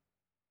 2,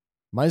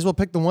 might as well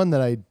pick the one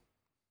that I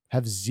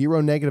have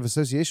 0 negative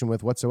association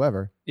with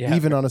whatsoever,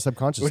 even on a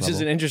subconscious level. Which is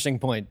an interesting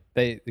point,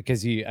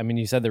 because you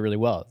said that really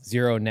well.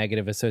 0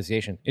 negative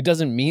association. It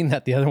doesn't mean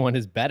that the other one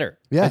is better.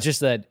 Yeah. It's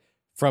just that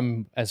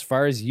from as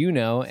far as you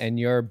know and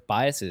your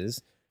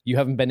biases, you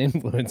haven't been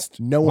influenced.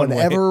 No one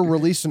ever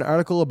released an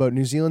article about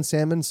New Zealand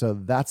salmon, so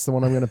that's the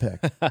one I'm going to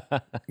pick.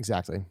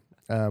 Exactly.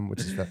 Which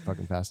is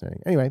fucking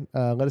fascinating. Anyway,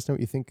 let us know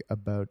what you think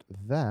about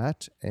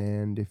that.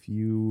 And if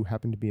you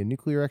happen to be a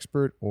nuclear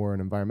expert or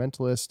an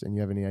environmentalist and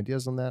you have any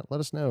ideas on that, let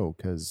us know,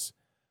 because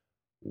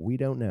we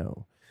don't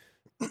know.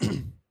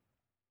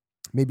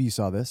 Maybe you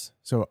saw this.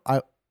 So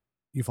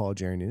you follow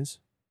Jerry News.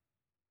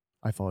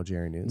 I follow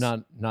Jerry News.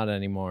 Not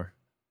anymore.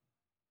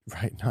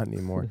 Right, not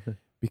anymore.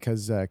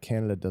 Because we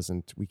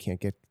can't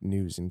get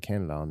news in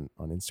Canada on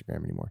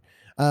Instagram anymore.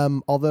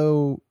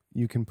 Although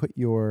you can put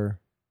your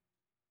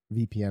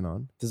VPN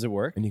on. Does it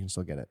work? And you can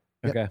still get it.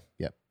 Okay.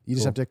 Yep. You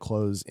just have to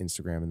close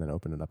Instagram and then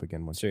open it up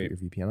again once you Sweet.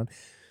 put your VPN on.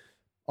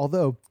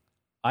 Although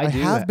I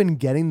have been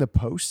getting the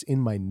posts in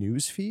my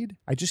news feed.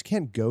 I just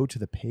can't go to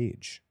the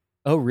page.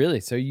 Oh,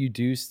 really? So you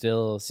do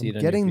still see it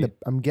on your feed?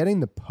 I'm getting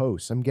the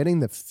posts. I'm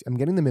getting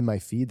them in my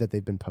feed that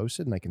they've been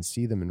posted, and I can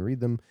see them and read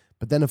them.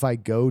 But then if I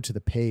go to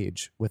the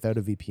page without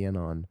a VPN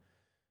on,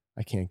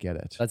 I can't get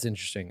it. That's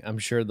interesting. I'm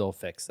sure they'll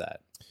fix that.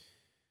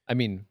 I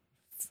mean,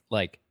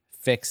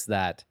 fix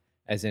that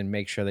as in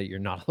make sure that you're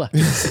not allowed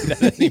to see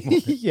that anymore.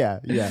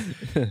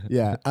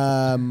 Yeah.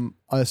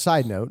 A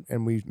side note,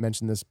 and we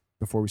mentioned this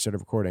before we started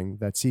recording,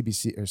 that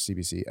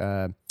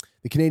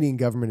the Canadian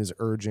government is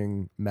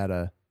urging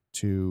Meta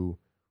to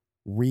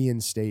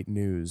reinstate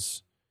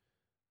news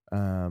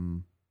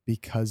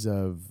because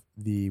of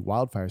the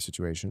wildfire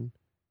situation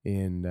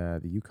in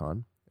the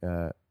Yukon,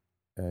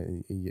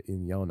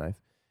 in Yellowknife,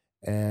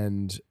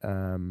 and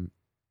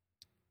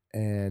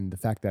the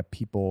fact that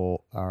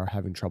people are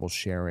having trouble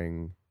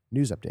sharing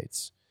news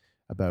updates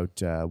about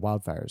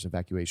wildfires,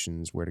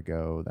 evacuations, where to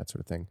go, that sort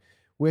of thing.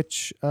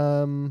 Which I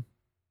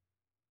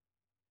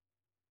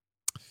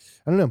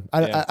don't know.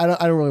 I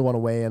don't really want to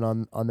weigh in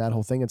on that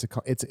whole thing.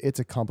 It's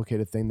a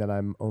complicated thing that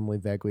I'm only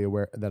vaguely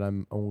aware, that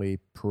I'm only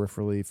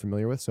peripherally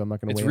familiar with. So I'm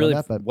not going to weigh in on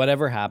that. But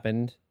whatever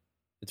happened,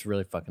 it's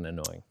really fucking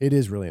annoying. It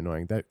is really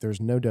annoying.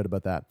 There's no doubt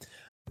about that.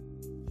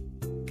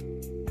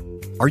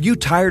 Are you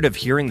tired of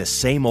hearing the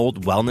same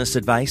old wellness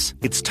advice?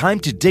 It's time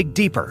to dig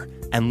deeper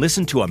and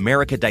listen to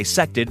America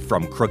Dissected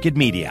from Crooked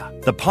Media,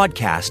 the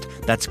podcast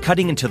that's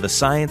cutting into the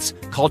science,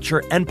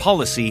 culture, and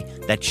policy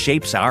that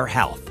shapes our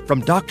health.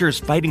 From doctors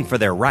fighting for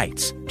their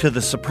rights to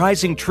the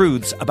surprising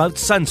truths about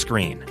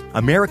sunscreen,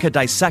 America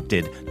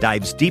Dissected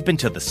dives deep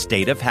into the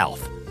state of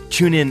health.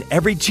 Tune in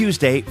every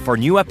Tuesday for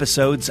new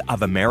episodes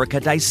of America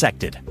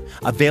Dissected,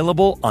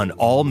 available on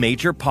all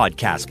major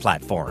podcast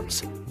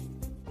platforms.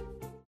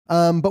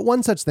 But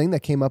one such thing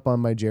that came up on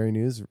my Jerry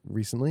News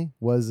recently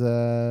was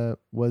the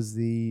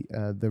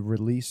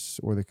release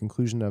or the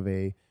conclusion of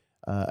a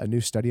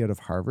new study out of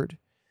Harvard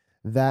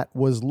that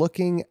was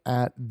looking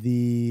at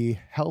the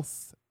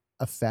health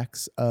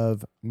effects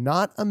of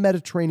not a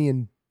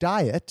Mediterranean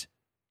diet,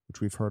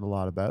 which we've heard a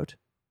lot about.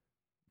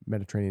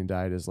 Mediterranean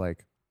diet is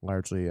like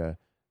largely a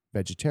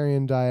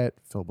vegetarian diet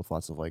filled with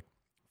lots of like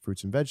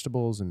fruits and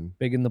vegetables and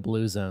Big in the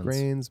blue zones.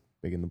 grains,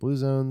 big in the blue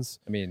zones.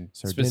 I mean,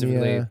 Sardinia.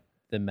 specifically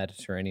the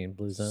Mediterranean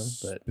blue zone,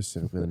 but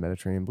Specifically the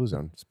Mediterranean blue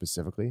zone,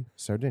 specifically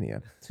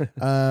Sardinia,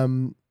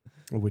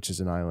 which is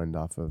an island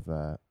off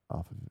of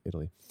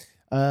Italy,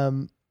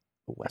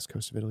 west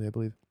coast of Italy, I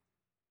believe.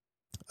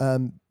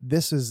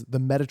 This is the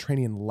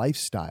Mediterranean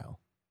lifestyle.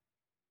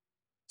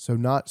 So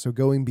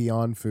going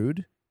beyond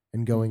food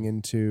and going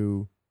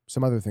into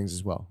some other things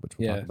as well, which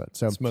we'll talk about.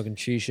 So smoking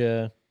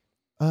shisha.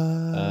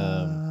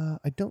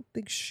 I don't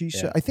think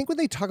shisha. Yeah. I think when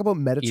they talk about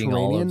Mediterranean,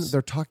 olives.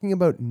 they're talking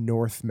about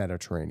North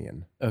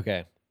Mediterranean.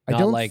 Okay. I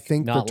don't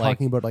think they're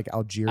talking about like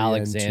Algeria,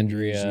 Alexandria, and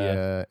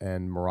Tunisia,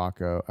 and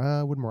Morocco.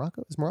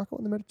 Is Morocco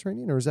on the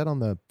Mediterranean, or is that on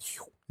the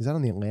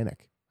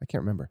Atlantic? I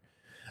can't remember.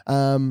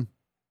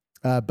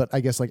 But I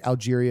guess like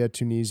Algeria,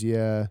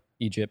 Tunisia,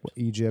 Egypt.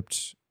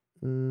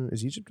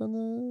 Is Egypt on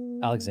the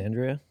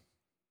Alexandria?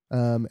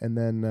 And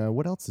then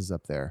what else is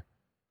up there?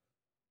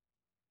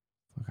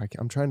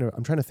 I'm trying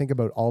to think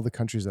about all the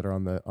countries that are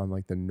on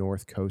like the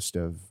north coast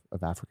of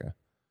Africa.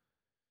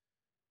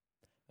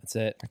 That's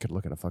it. I could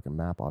look at a fucking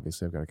map.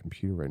 Obviously, I've got a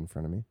computer right in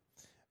front of me.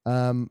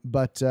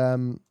 But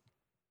the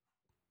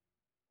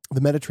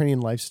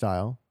Mediterranean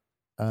lifestyle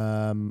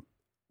can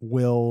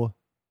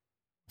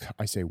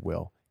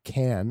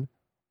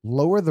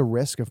lower the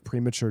risk of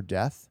premature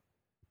death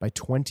by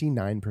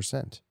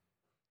 29%.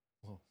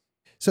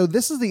 So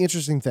this is the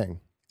interesting thing.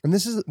 And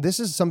this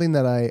is something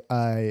that I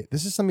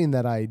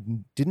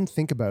didn't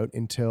think about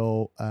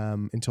until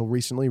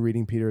recently,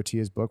 reading Peter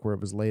Attia's book, where it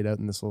was laid out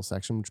in this little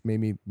section, which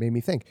made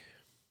me think.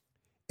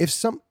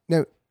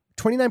 Now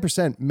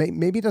 29%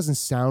 maybe doesn't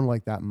sound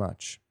like that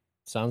much.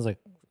 Sounds like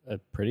a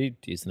pretty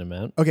decent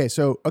amount. Okay,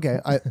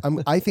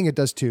 I think it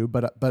does too,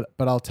 but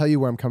I'll tell you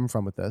where I'm coming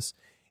from with this.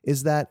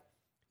 Is that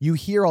you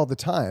hear all the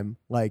time,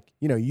 like,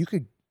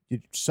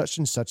 such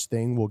and such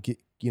thing will get,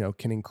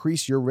 can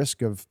increase your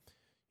risk of,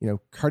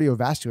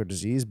 cardiovascular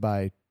disease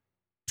by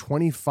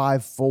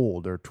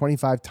 25-fold or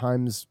 25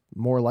 times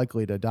more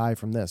likely to die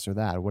from this or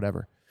that or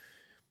whatever.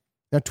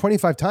 Now,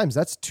 25 times,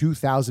 that's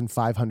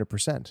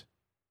 2,500%.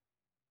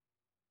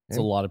 It's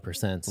a lot of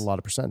percents. It's a lot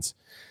of percents.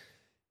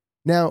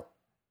 Now,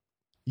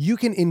 you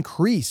can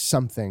increase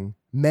something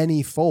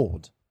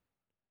many-fold,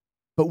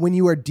 but when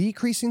you are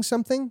decreasing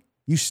something,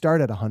 you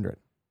start at 100.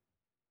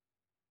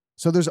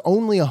 So there's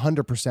only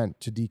 100%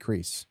 to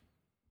decrease.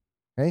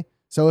 Okay?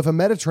 So if a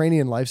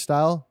Mediterranean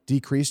lifestyle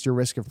decreased your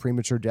risk of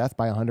premature death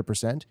by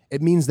 100%,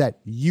 it means that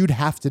you'd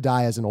have to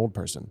die as an old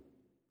person.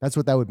 That's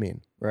what that would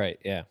mean. Right,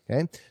 yeah.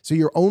 Okay? So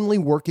you're only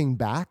working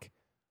back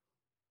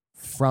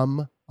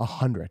from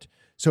 100.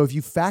 So if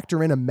you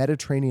factor in a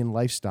Mediterranean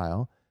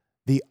lifestyle,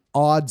 the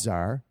odds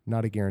are,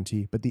 not a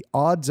guarantee, but the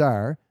odds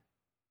are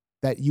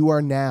that you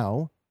are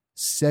now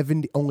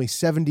only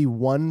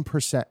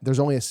 71%. There's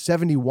only a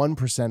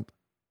 71%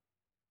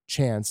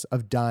 chance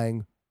of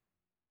dying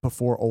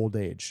before old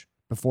age,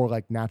 before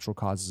like natural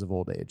causes of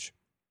old age.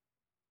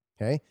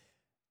 Okay.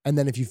 And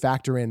then if you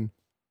factor in,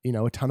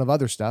 a ton of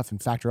other stuff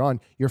and factor on,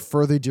 you're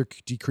further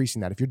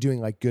decreasing that if you're doing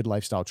like good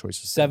lifestyle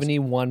choices.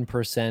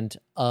 71%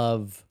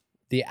 of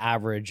the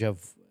average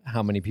of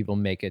how many people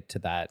make it to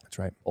that. That's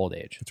right. Old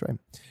age. That's right.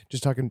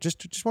 Just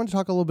want to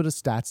talk a little bit of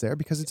stats there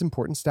because it's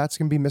important. Stats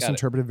can be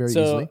misinterpreted very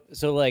easily.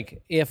 So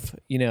like if,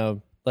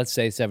 let's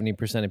say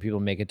 70% of people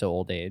make it to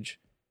old age.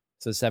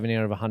 So 70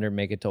 out of 100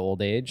 make it to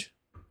old age,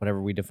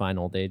 whatever we define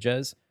old age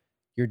as.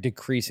 You're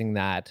decreasing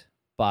that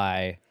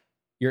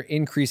you're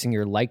increasing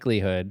your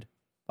likelihood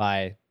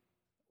by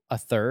a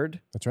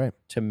third. That's right.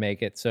 To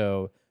make it.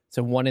 So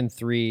 1 in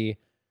 3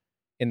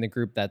 in the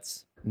group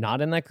that's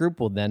not in that group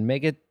will then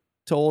make it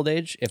to old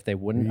age if they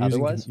wouldn't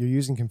otherwise. You're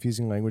using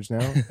confusing language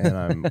now,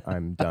 and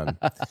I'm done.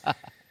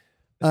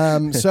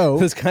 So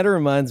this kind of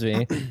reminds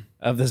me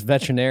of this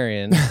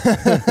veterinarian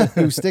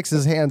who sticks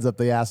his hands up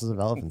the asses of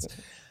elephants.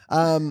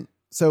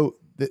 So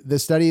the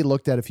study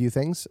looked at a few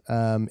things.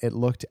 It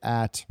looked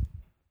at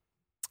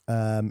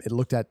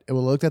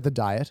the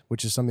diet,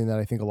 which is something that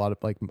I think a lot of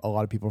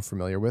people are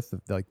familiar with,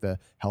 like the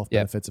health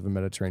benefits of a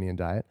Mediterranean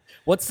diet.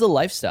 What's the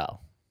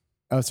lifestyle?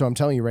 So I'm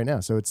telling you right now.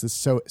 So it's this.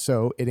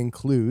 So it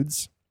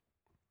includes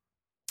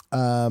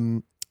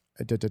a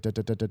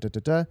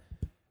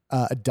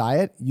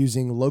diet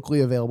using locally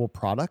available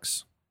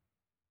products.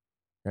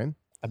 Okay.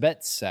 I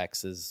bet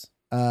sex is.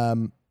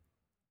 Bet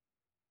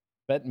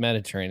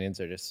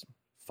Mediterraneans are just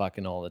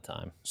fucking all the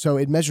time. So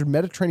it measured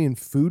Mediterranean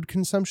food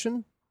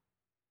consumption.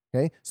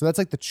 Okay. So that's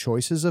like the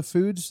choices of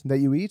foods that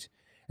you eat.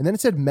 And then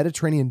it said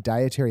Mediterranean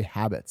dietary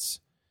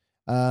habits.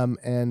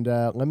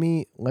 Let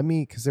me,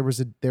 because there was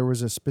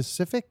a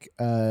specific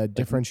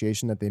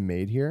differentiation that they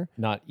made here,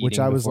 Not eating which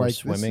I was before like,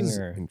 swimming this is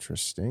or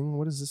interesting.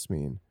 What does this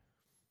mean?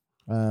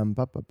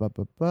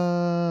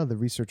 The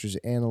researchers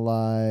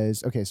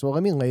analyzed. Okay, so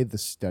let me lay the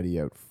study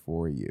out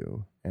for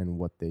you and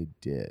what they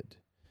did.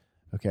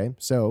 Okay,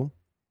 so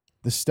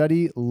the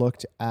study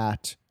looked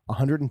at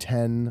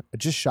 110,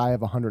 just shy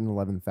of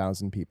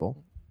 111,000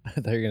 people. I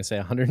thought you were going to say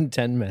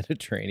 110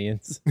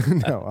 Mediterraneans.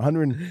 No,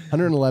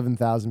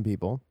 111,000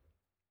 people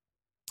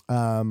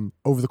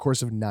over the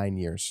course of 9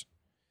 years.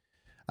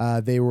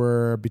 They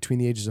were between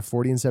the ages of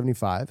 40 and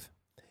 75,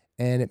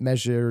 and it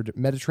measured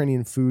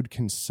Mediterranean food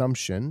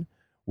consumption,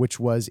 which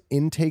was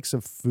intakes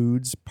of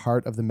foods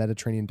part of the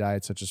Mediterranean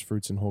diet, such as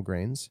fruits and whole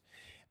grains.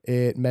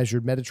 It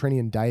measured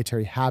Mediterranean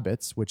dietary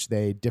habits, which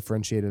they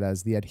differentiated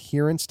as the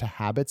adherence to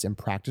habits and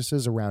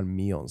practices around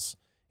meals,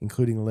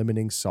 including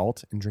limiting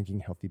salt and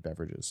drinking healthy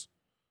beverages.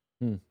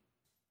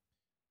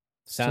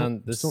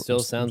 This still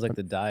sounds like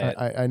the diet.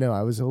 I know.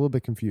 I was a little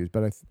bit confused,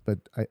 but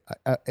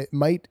it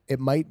might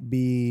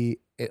be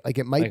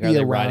around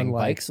around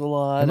like bikes a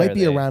lot. it might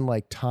be around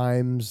like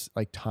times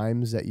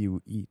that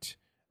you eat,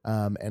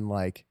 and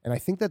I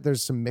think that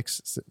there's some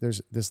mix.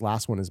 There's this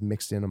last one is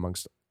mixed in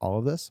amongst all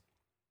of this,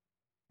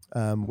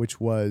 which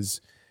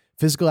was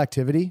physical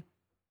activity,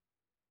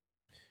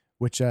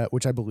 which I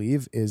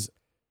believe is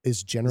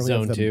generally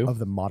Zone of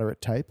the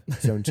moderate type,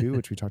 zone 2,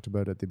 which we talked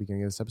about at the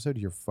beginning of this episode.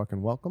 You're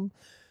fucking welcome.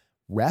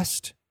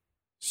 Rest,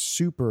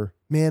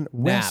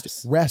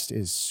 rest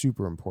is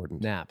super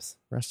important. Naps.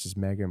 Rest is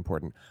mega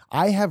important.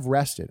 I have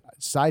rested.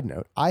 Side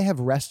note, I have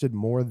rested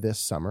more this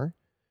summer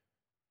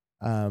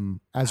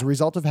as a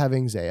result of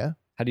having Zaya.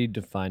 How do you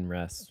define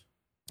rest?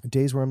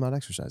 Days where I'm not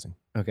exercising.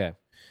 Okay.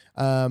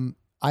 I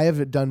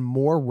have done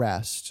more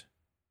rest,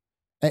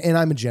 and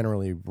I'm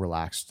generally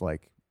relaxed.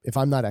 Like, if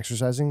I'm not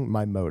exercising,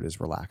 my mode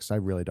is relaxed. I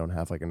really don't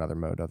have like another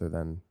mode other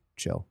than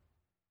chill,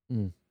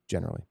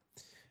 generally.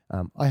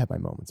 I have my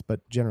moments,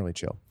 but generally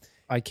chill.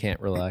 I can't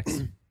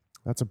relax.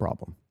 That's a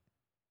problem.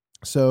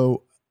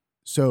 So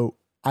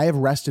I have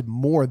rested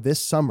more this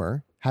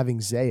summer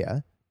having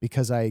Zaya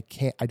because I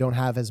don't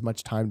have as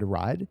much time to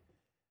ride.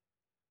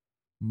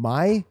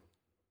 My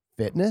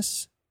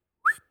fitness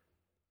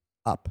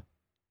up.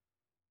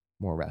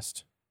 More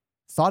rest.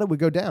 Thought it would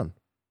go down.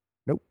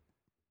 Nope.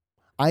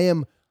 I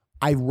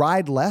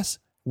ride less.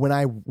 When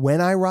I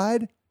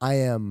ride,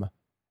 I'm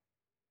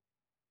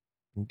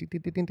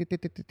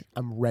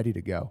ready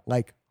to go.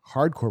 Like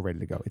hardcore ready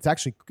to go. It's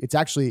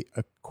actually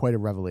quite a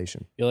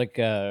revelation. You're like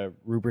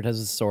Rupert has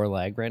a sore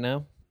leg right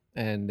now,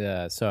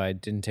 and so I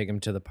didn't take him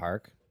to the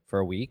park for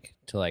a week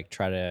to like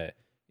try to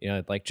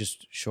like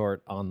just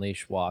short on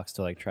leash walks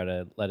to like try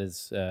to let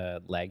his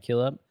leg heal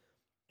up,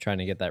 trying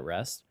to get that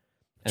rest.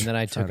 And then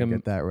I took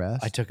him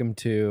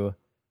to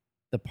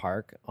the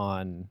park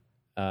on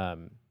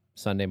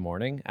Sunday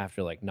morning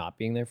after like not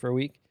being there for a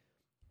week,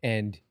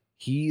 and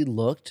he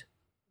looked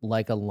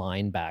like a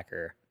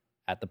linebacker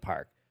at the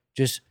park,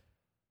 just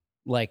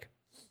like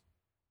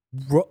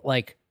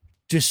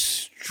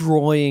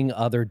destroying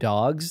other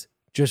dogs,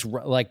 just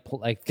like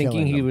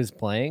thinking he was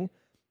playing.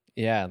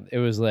 Yeah, it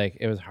was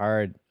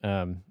hard.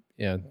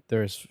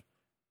 There's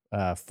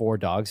 4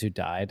 dogs who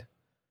died.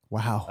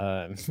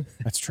 Wow,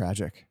 that's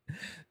tragic.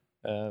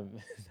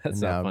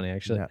 That's not funny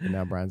actually.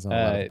 Now Brian's not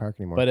allowed at the park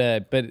anymore. But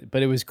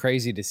it was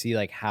crazy to see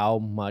like how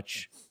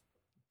much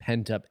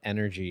pent up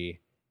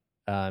energy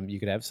you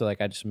could have. So like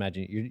I just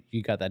imagine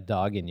you got that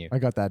dog in you. I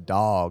got that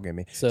dog in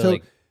me. So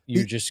like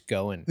you're just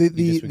going.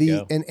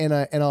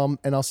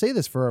 And I'll say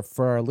this for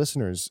our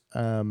listeners,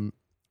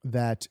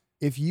 that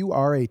if you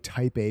are a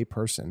type A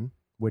person,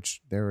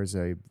 which there is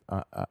I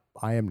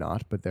am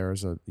not, but there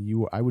is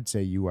I would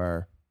say you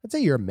are. I'd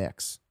say you're a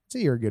mix. I'd say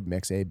you're a good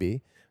mix, A,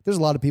 B. There's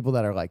a lot of people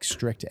that are like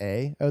strict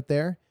A out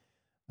there.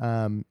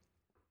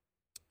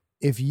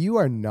 If you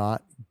are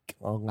not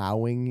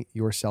allowing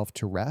yourself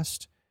to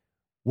rest,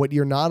 what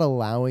you're not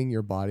allowing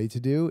your body to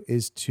do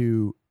is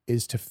to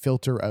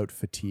filter out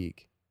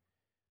fatigue.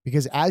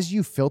 Because as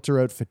you filter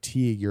out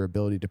fatigue, your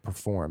ability to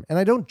perform, and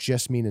I don't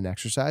just mean in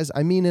exercise,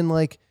 I mean in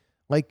like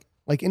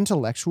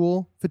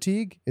intellectual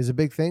fatigue is a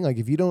big thing. Like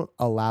if you don't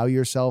allow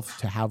yourself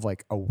to have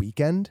like a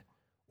weekend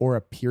or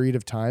a period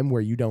of time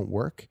where you don't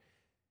work,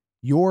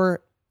 you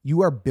are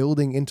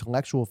building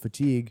intellectual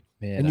fatigue.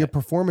 Man, and your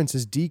performance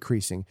is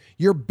decreasing.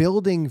 You're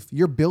building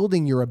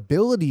your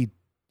ability.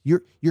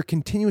 You're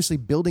continuously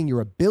building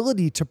your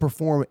ability to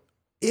perform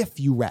if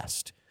you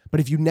rest. But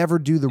if you never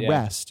do the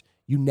rest,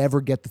 you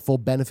never get the full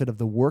benefit of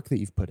the work that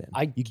you've put in.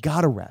 You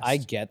gotta rest. I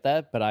get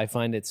that, but I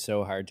find it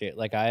so hard to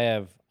like. I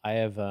have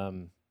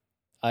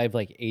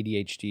like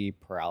ADHD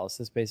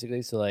paralysis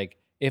basically. So like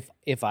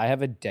if I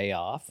have a day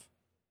off,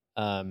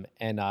 and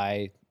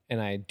I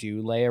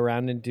do lay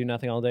around and do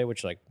nothing all day,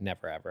 which like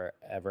never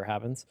ever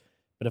happens.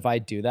 But if I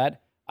do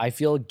that, I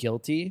feel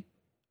guilty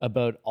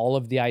about all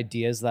of the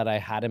ideas that I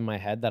had in my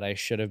head that I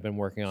should have been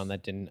working on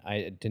that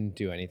I didn't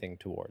do anything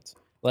towards.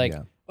 Like,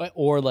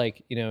 or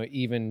like,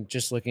 even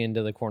just looking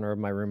into the corner of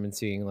my room and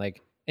seeing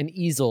like an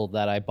easel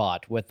that I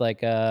bought with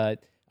like a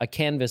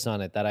canvas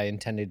on it that I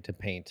intended to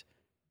paint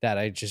that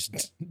I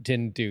just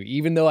didn't do,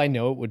 even though I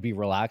know it would be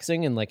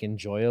relaxing and like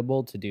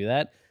enjoyable to do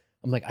that.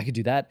 I'm like, I could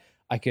do that.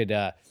 I could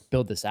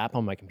build this app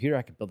on my computer.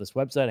 I could build this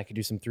website. I could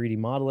do some 3D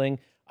modeling.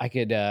 I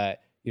could,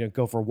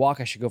 go for a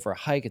walk. I should go for a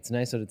hike. It's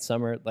nice out. It's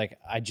summer. Like,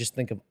 I just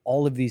think of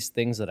all of these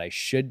things that I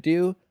should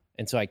do.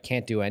 And so I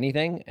can't do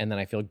anything. And then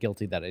I feel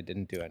guilty that I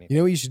didn't do anything. You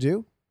know what you should do?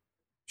 You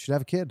should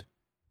have a kid.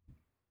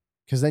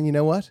 Because then you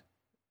know what?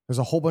 There's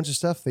a whole bunch of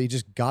stuff that you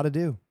just got to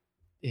do.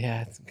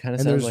 Yeah, it kind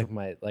of sounds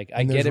like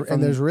I get it from.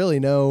 And there's really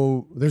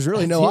no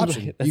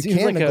option.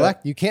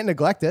 You can't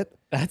neglect it.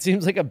 That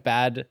seems like a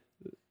bad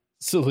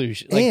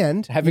solution. Like,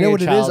 and having you know a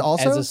what it child is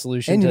also? as a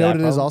solution. And to you know that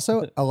what it is problem?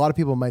 also? A lot of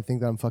people might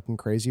think that I'm fucking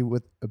crazy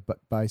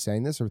by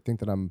saying this, or think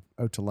that I'm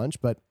out to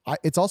lunch, but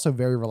it's also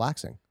very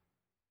relaxing.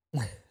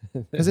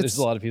 Because there's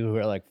a lot of people who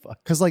are like,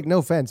 fuck. Because, like, no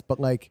offense, but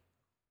like,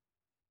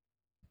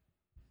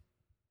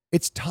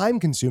 it's time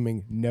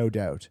consuming, no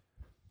doubt,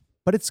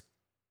 but it's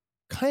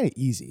kind of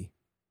easy.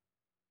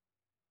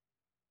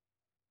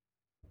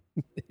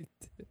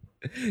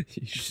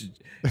 you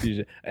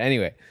should.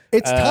 Anyway,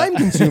 it's time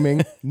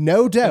consuming,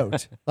 no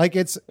doubt. Like,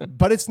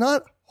 but it's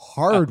not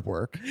hard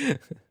work.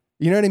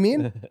 You know what I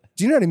mean?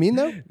 Do you know what I mean,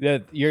 though? Yeah,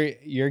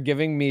 you're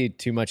giving me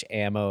too much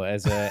ammo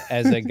as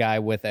a guy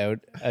without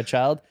a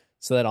child,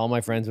 so that all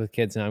my friends with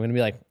kids now, I'm gonna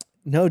be like,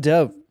 no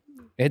doubt,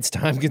 it's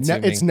time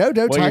consuming. It's no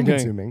doubt what time you're doing.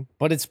 consuming,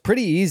 but it's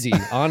pretty easzy,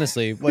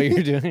 honestly. What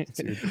you're doing,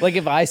 like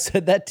if I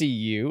said that to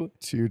you,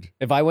 dude.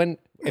 If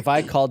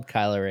I called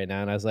Kyla right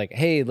now and I was like,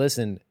 hey,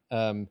 listen, do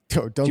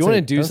you want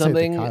to do don't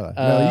something no, you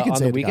can on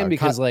say the it to weekend? Kyla.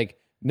 Because like,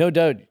 no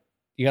doubt,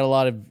 you got a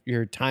lot of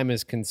your time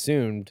is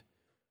consumed,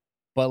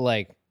 but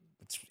like,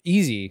 it's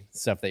easy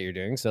stuff that you're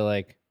doing. So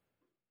like,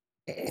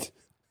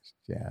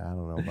 yeah, I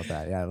don't know about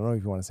that. Yeah, I don't know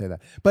if you want to say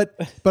that, but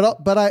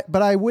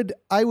I would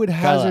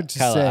hazard to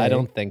Kyla, say I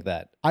don't think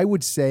that. I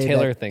would say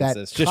Taylor that, thinks that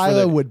this. Just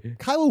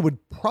Kyla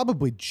would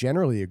probably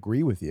generally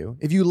agree with you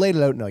if you laid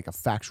it out in like a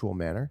factual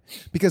manner,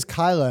 because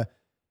Kyla,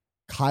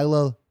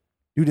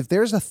 dude, if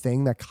there's a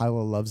thing that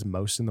Kyla loves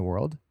most in the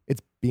world,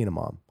 it's being a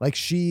mom. Like,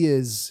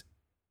 it's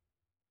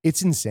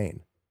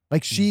insane.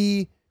 Like,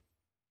 she's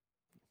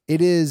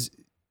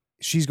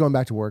going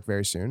back to work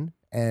very soon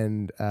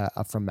and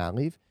from mat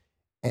leave,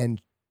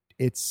 and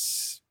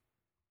it's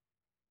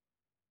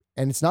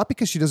not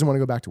because she doesn't want to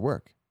go back to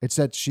work. It's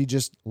that she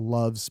just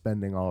loves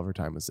spending all of her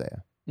time with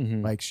Zaya.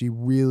 Mm-hmm. Like, she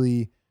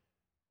really,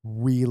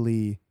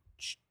 really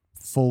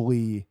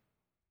fully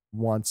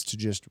wants to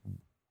just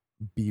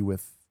be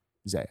with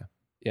Zaya.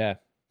 Yeah.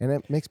 And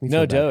it makes me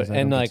no feel bad, doubt. 'cause I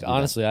don't And get like, to do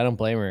honestly, I don't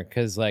blame her.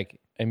 Cause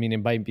like, I mean,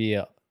 it might be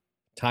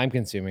time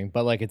consuming,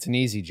 but like, it's an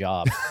easy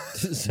job.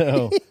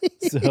 so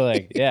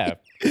like, yeah,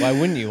 why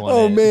wouldn't you want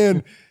Oh it?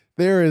 man,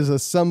 there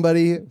is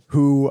somebody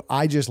who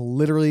I just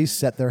literally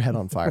set their head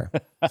on fire.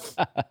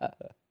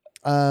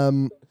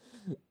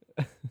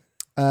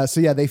 So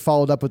yeah, they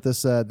followed up with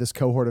this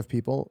cohort of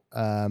people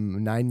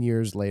 9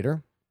 years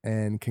later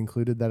and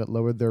concluded that it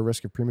lowered their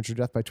risk of premature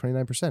death by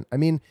 29%. I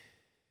mean,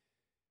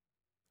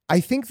 I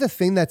think the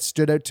thing that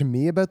stood out to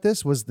me about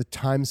this was the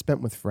time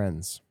spent with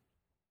friends.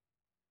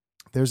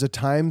 There's a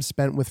time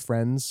spent with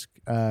friends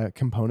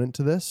component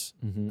to this.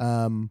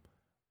 Mm-hmm.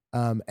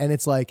 And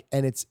it's like,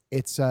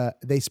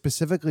 they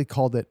specifically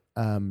called it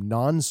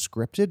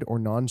non-scripted or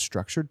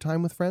non-structured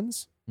time with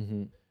friends,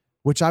 Mm-hmm.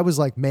 which I was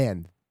like,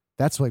 man,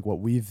 that's what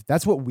we've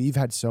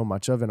had so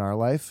much of in our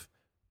life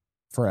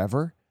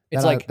forever.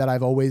 It's like that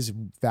I've always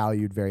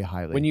valued very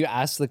highly. When you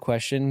ask the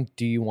question,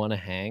 do you want to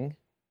hang?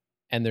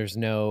 And there's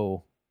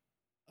no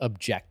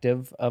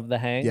objective of the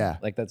hang. Yeah.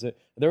 Like that's it.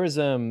 There was,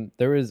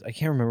 I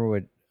can't remember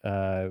what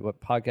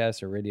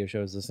podcast or radio show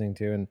I was listening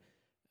to.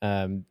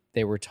 And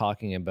they were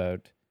talking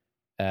about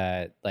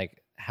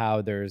like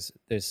how there's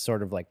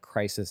sort of like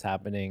crisis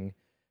happening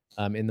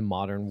in the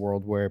modern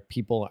world where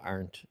people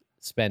aren't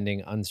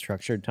spending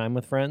unstructured time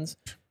with friends.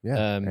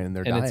 Yeah, and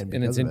they're dying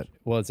because of it.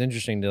 Well, it's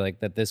interesting to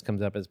like that this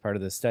comes up as part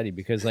of this study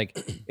because like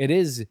it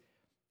is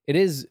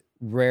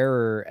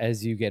rarer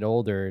as you get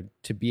older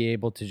to be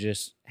able to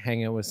just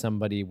hang out with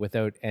somebody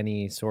without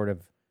any sort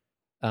of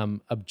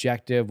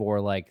objective or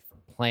like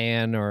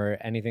plan or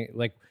anything.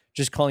 Like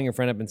just calling your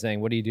friend up and saying,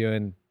 "What are you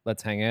doing?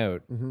 Let's hang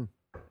out."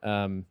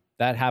 Mm-hmm.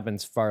 That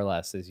happens far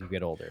less as you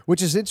get older.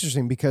 Which is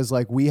interesting because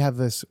like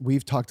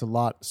we've talked a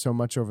lot so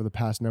much over the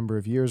past number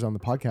of years on the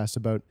podcast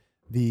about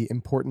the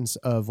importance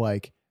of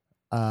like,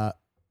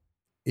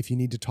 if you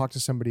need to talk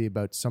to somebody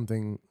about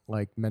something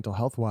like mental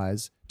health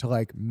wise, to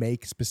like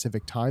make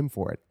specific time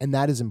for it. And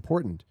that is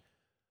important.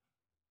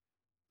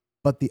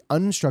 But the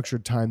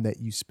unstructured time that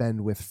you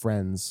spend with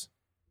friends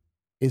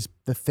is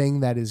the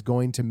thing that is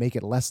going to make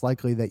it less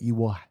likely that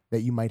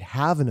you might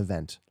have an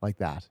event like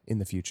that in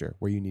the future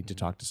where you need to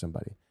talk to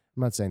somebody.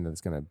 I'm not saying that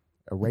it's going to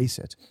erase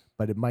it,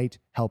 but it might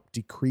help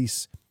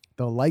decrease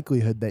the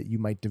likelihood that you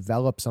might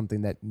develop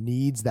something that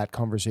needs that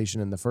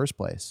conversation in the first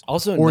place.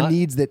 Also,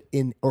 needs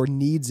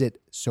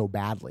it so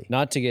badly.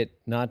 Not to get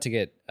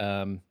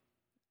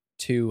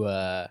too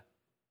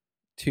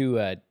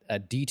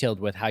detailed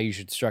with how you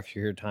should structure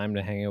your time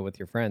to hang out with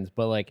your friends,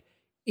 but like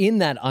in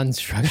that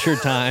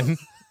unstructured time,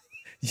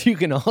 you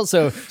can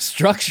also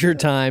structure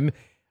time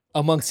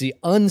amongst the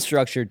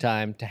unstructured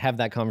time to have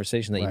that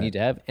conversation that you Right. need to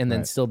have, and then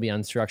Right. still be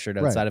unstructured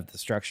outside of the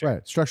structure.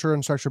 Right. Structure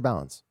and structure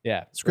balance.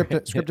 Yeah.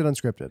 Scripted,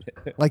 unscripted.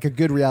 Like a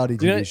good reality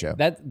You know, TV show.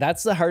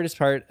 that's the hardest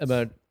part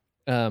about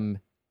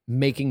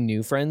making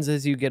new friends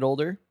as you get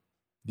older,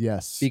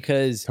 Yes.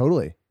 because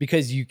Totally.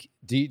 you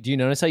do you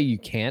notice how you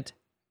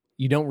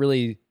don't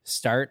really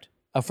start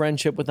a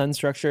friendship with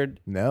unstructured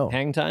No.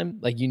 hang time?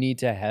 Like you need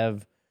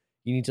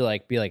to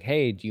like be like,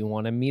 hey, do you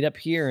want to meet up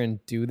here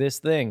and do this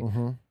thing?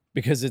 Mhm.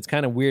 Because it's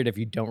kind of weird if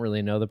you don't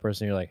really know the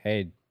person. You're like,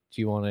 hey, do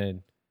you want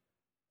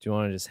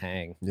to just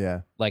hang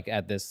Yeah. like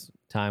at this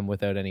time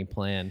without any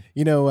plan?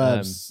 You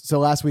know, so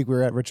last week we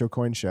were at Rich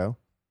O'Coin show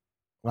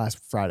last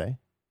Friday.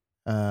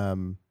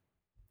 And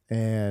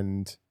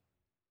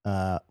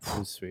It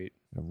was sweet.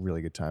 a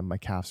really good time. My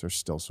calves are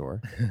still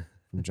sore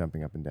from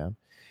jumping up and down.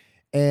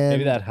 And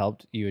Maybe that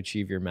helped you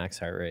achieve your max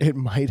heart rate. it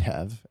might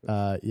have.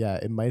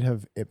 It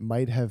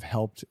might have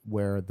helped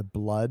where the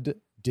blood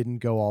didn't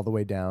go all the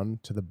way down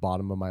to the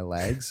bottom of my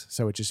legs.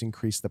 So it just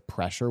increased the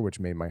pressure, which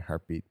made my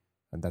heartbeat.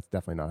 And that's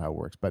definitely not how it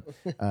works. But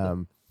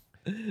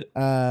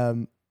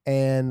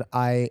and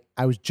I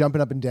was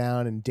jumping up and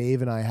down, and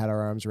Dave and I had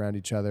our arms around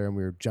each other, and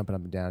we were jumping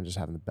up and down, just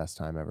having the best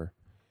time ever.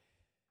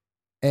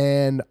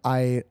 And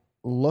I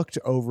looked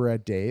over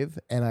at Dave,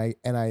 and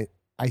I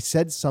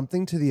said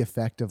something to the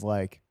effect of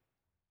like,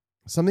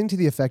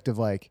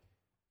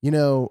 you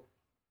know,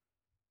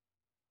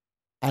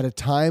 at a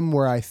time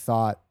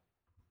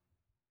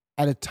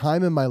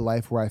in my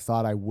life where I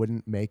thought I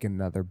wouldn't make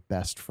another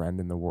best friend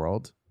in the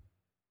world,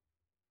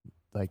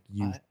 like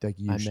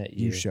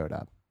you showed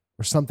up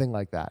or something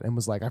like that, and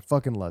was like, I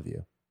fucking love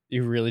you.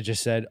 You really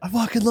just said, I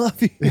fucking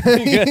love you. Yeah,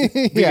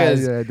 I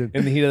did.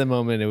 In the heat of the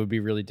moment, it would be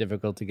really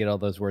difficult to get all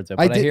those words out.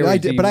 I But did, hear I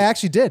what did, you- but I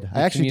actually did.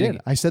 I actually did.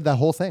 communicate. I said that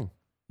whole thing,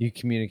 You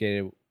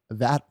communicated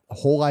that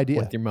whole idea.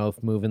 with your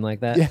mouth moving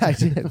like that. Yeah, I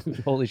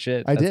did. Holy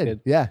shit. I that's did.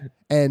 good. Yeah.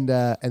 And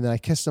then I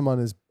kissed him on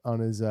his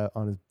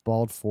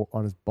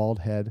bald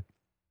head,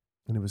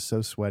 and it was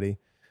so sweaty.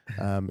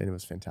 And it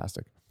was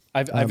fantastic.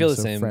 I feel the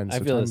So same. Friends, I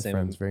so feel the time with same.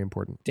 Friends, very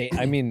important.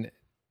 I mean,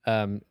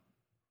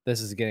 this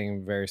is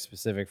getting very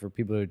specific for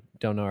people who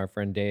don't know our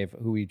friend Dave,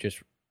 who we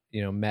just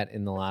met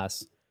in the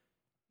last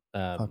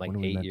Fuck, like when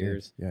did we 8 met Dave?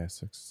 years. Yeah,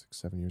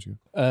 7 years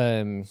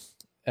ago.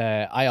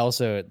 I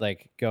also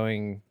like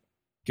going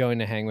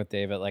to hang with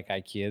Dave at like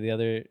IKEA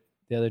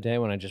the other day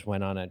when I just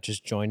went on it,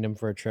 just joined him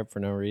for a trip for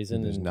no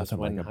reason There's and just nothing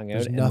went like and hung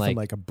there's out. And nothing like,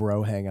 like a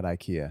bro hang at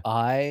IKEA.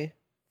 I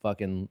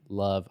fucking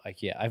love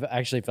IKEA. I've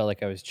actually felt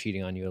like I was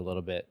cheating on you a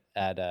little bit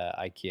at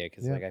IKEA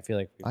because Yeah. like I feel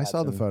like I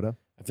saw the photo.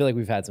 I feel like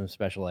we've had some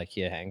special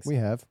IKEA hangs. We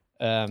have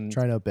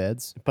trying out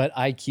beds, But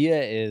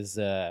IKEA is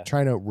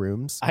trying out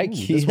rooms. Ooh, this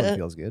IKEA? one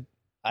feels good.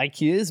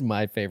 IKEA is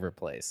my favorite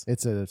place.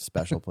 It's a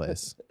special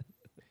place.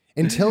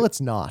 Until it's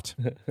not.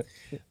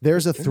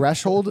 There's a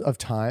threshold of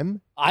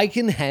time I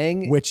can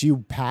hang which you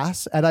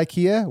pass at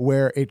IKEA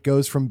where it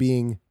goes from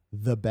being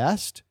the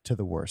best to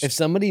the worst. if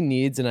somebody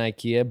needs an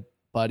IKEA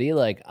buddy,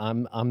 like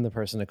I'm the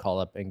person to call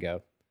up and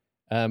go.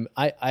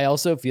 I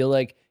also feel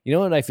like, you know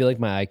what I feel like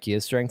my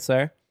IKEA strengths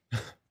are?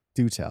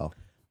 Do tell.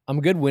 I'm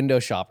a good window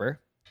shopper.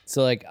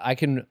 So like I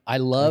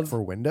Like love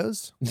for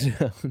windows?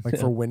 Like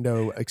for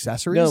window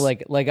accessories? no,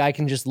 like I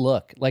can just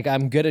look. Like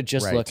I'm good at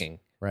just Right. looking.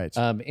 Right.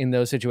 In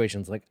those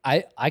situations. Like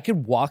I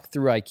could walk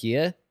through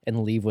IKEA and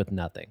leave with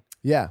nothing.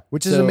 Yeah,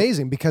 which is So-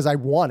 amazing because I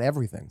want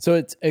everything. So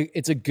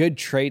it's a good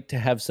trait to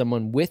have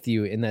someone with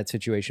you in that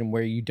situation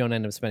where you don't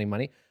end up spending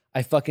money.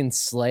 I fucking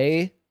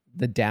slay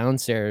the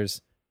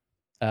downstairs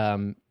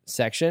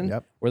section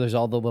Yep. where there's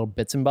all the little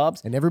bits and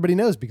bobs. And everybody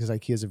knows because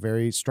IKEA is a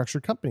very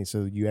structured company.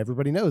 So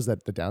everybody knows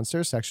that the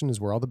downstairs section is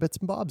where all the bits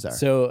and bobs are.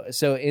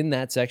 So in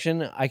that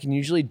section, I can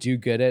usually do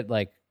good at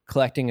like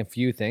collecting a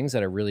few things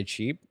that are really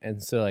cheap.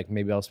 And so like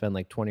maybe I'll spend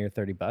like 20 or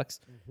 30 bucks.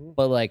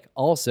 But like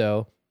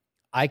also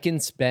I can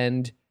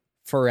spend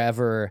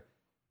forever.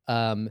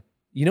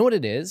 You know what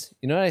it is?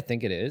 You know what I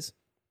think it is?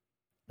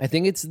 I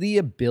think it's the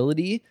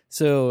ability.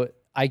 So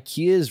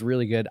IKEA is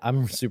really good.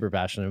 I'm super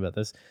passionate about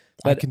this.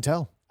 I But can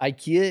tell.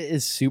 IKEA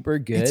is super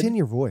good It's in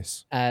your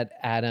voice. at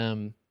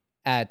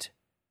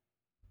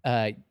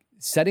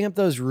setting up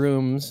those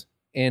rooms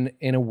in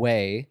a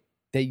way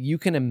that you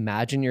can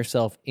imagine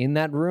yourself in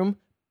that room,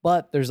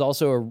 but there's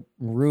also a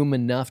room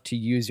enough to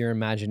use your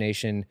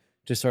imagination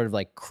to sort of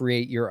like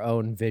create your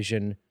own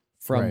vision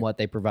from Right. what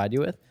they provide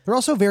you with. They're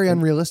also very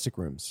unrealistic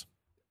rooms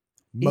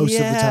most of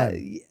the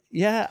time.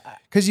 Yeah.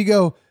 Because you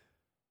go,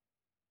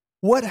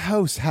 what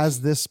house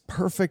has this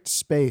perfect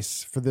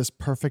space for this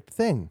perfect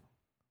thing?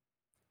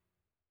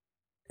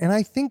 And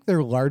I think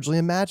they're largely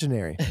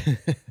imaginary.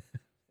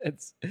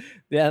 That's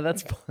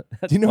that's Do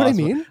you know what I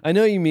possible. mean? I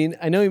know what you mean.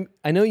 I know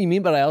what you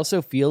mean, but I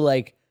also feel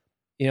like,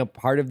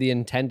 part of the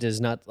intent is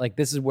not like,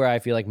 this is where I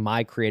feel like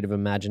my creative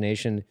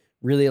imagination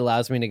really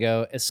allows me to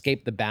go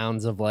escape the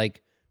bounds of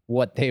like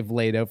what they've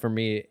laid out for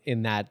me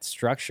in that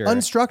structure.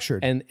 Unstructured.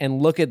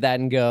 And look at that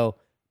and go,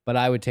 but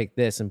I would take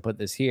this and put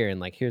this here, and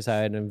like here's how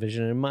I'd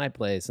envision it in my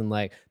place, and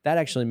like that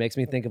actually makes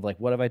me think of like,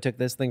 what if I took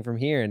this thing from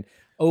here? And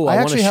Oh, I I, want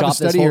actually to have shop a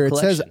study this whole here. It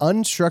says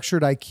collection.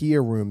 unstructured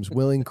IKEA rooms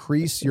will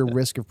increase your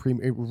risk of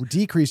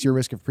decrease your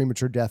risk of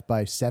premature death by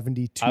I would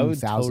 72,000%.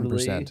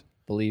 totally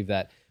believe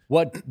that.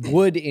 What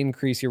would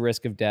increase your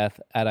risk of death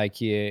at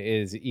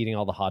IKEA is eating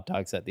all the hot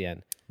dogs at the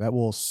end. That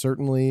will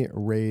certainly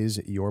raise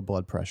your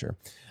blood pressure.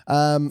 Fuck,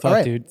 all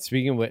right. dude.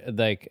 Speaking of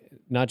like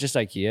not just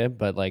IKEA,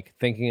 but like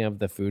thinking of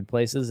the food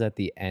places at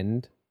the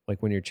end,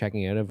 like when you're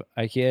checking out of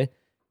IKEA,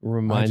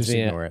 reminds just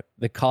me ignore it.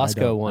 the I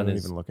Costco one don't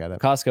is even look at it.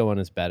 Costco one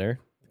is better.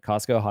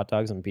 Costco hot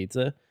dogs and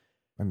pizza.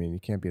 I mean, you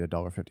can't beat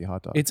 $1.50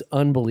 hot dog. It's Even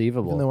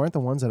unbelievable. though aren't the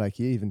ones at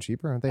IKEA even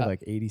cheaper? Aren't they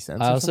like 80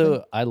 cents? I or something?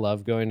 also I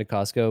love going to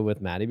Costco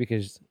with Maddie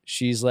because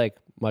she's like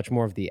much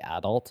more of the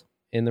adult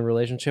in the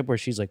relationship where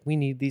she's like, we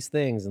need these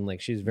things, and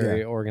like she's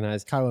very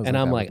organized. Kyla's And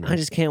like I'm that like, with me. I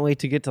just can't wait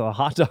to get to the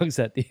hot dogs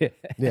at the end.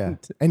 Yeah.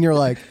 And you're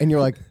like,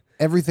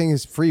 everything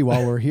is free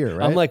while we're here,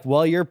 right? I'm like,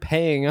 while you're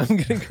paying, I'm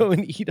gonna go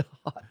and eat a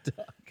hot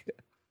dog.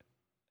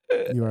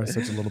 you are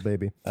such a little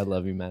baby. I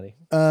love you, Maddie.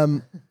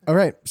 All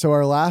right. So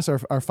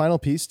our final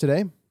piece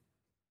today,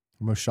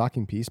 most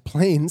shocking piece,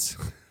 planes.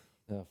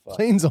 Oh, fuck.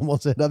 Planes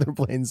almost hit other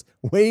planes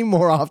way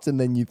more often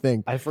than you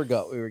think. I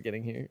forgot we were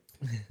getting here.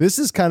 This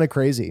is kind of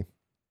crazy.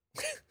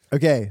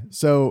 Okay,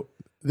 so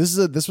this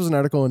was an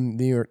article in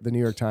the New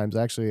York Times.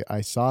 Actually,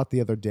 I saw it the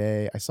other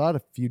day. I saw it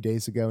a few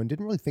days ago and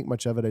didn't really think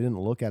much of it. I didn't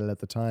look at it at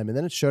the time, and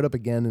then it showed up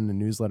again in the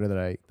newsletter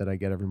that I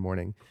get every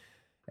morning.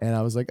 And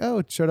I was like, oh,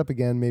 it showed up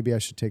again. Maybe I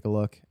should take a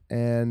look.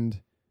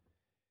 And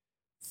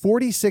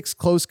 46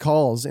 close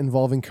calls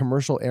involving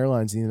commercial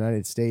airlines in the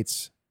United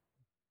States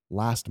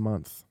last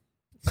month.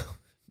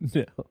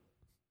 No.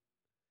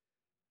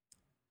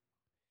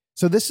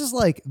 So this is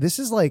like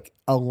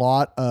a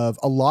lot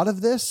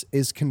of this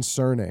is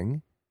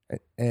concerning,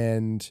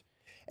 and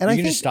You I can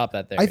think just stop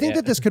that there. I think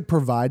yeah. that this could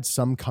provide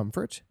some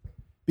comfort,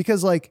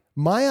 because like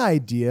my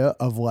idea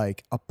of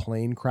like a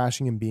plane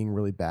crashing and being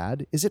really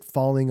bad is it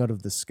falling out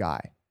of the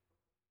sky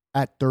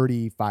at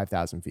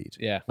 35,000 feet.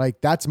 Yeah. Like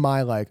that's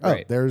my like, oh,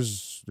 Right.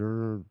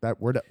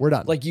 we're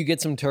done. Like you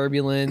get some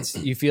turbulence,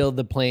 you feel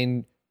the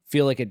plane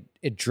feel like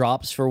it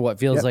drops for what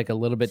feels Yep. like a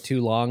little bit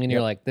too long, and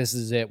you're Yep. like, this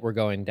is it, we're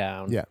going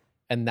down. Yeah.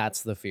 And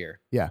that's the fear.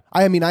 Yeah.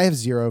 I mean, I have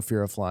zero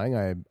fear of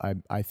flying.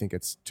 I think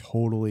it's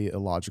totally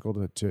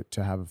illogical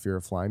to have a fear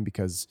of flying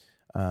because,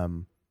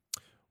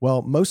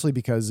 well, mostly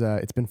because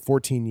it's been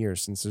 14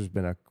 years since there's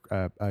been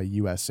a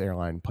U.S.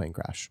 airline plane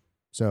crash.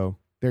 So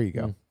there you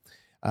go.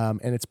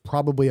 And it's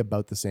probably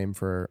about the same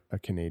for a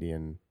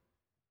Canadian,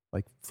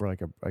 like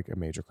a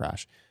major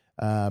crash.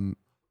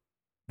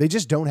 They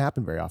just don't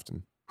happen very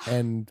often.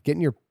 And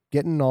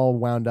getting all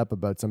wound up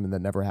about something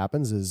that never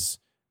happens is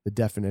the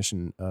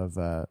definition of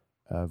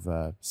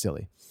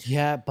silly.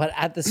 Yeah, but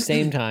at the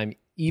same time,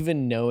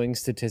 even knowing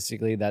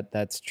statistically that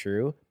that's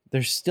true,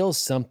 there's still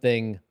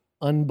something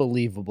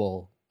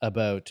unbelievable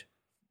about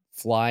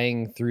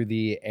flying through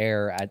the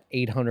air at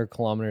 800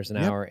 kilometers an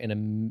hour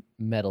in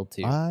a metal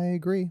tube. I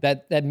agree.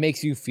 That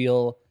makes you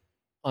feel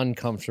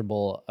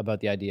uncomfortable about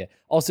the idea.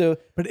 Also,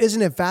 But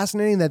isn't it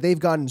fascinating that they've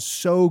gotten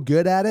so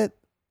good at it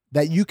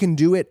that you can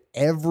do it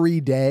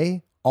every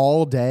day,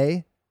 all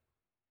day,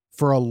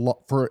 for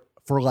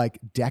like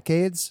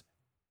decades,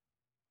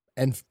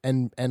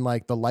 and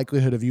like the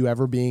likelihood of you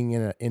ever being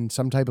in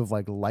some type of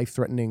like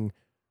life-threatening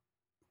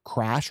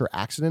crash or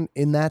accident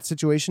in that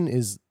situation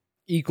is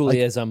equally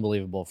Like- as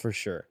unbelievable for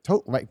sure.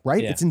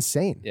 right? Yeah. It's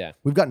insane. Yeah.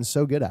 We've gotten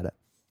so good at it.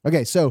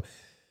 Okay, so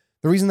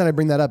the reason that I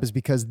bring that up is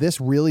because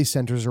this really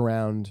centers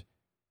around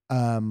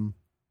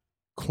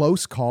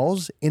close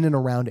calls in and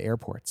around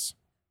airports.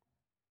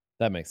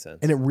 That makes sense.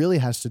 And it really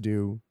has to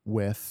do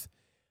with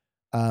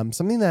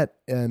something that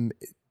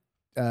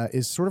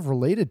is sort of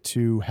related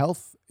to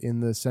health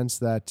in the sense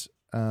that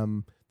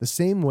the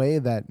same way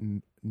that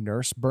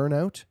nurse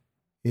burnout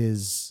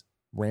is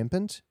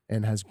rampant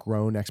and has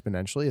grown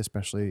exponentially,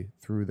 especially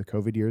through the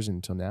COVID years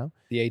until now,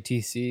 the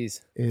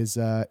ATCs. is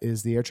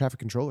the air traffic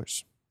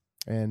controllers,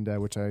 and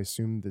which I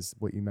assume is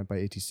what you meant by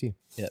ATC.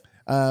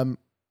 Yeah.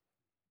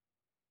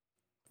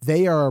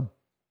 They are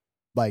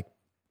like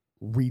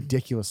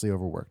ridiculously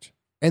overworked,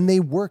 and they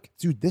work,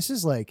 dude. This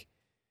is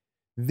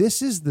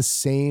the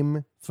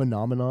same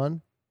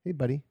phenomenon. Hey,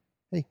 buddy.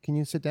 Hey, can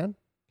you sit down?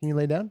 Can you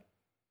lay down?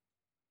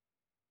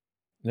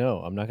 No,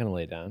 I'm not going to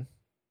lay down.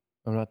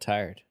 I'm not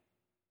tired.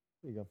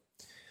 There you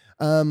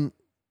go.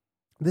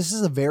 This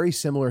is a very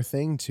similar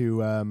thing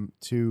to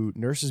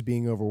nurses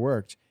being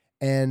overworked,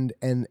 and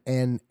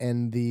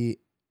the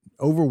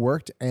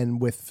overworked,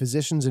 and with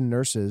physicians and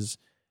nurses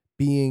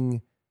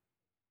being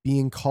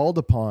called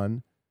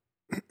upon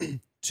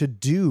to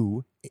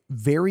do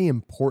very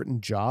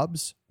important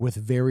jobs with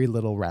very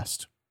little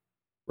rest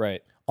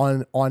Right.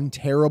 on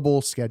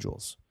terrible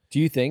schedules. Do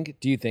you think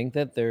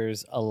that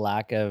there's a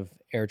lack of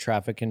air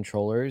traffic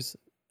controllers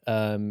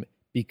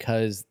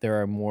because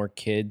there are more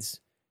kids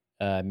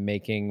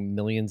making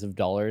millions of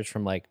dollars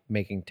from like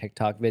making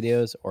TikTok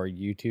videos or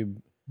YouTube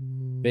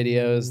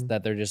videos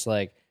that they're just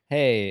like,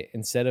 hey,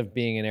 instead of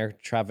being an air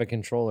traffic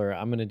controller,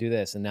 I'm going to do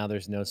this. And now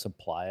there's no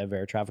supply of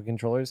air traffic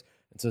controllers.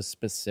 And so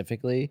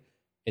specifically,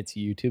 it's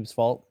YouTube's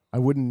fault I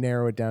wouldn't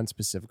narrow it down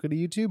specifically to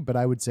YouTube, but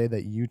I would say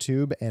that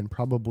YouTube and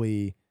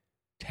probably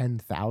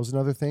 10,000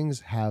 other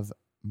things have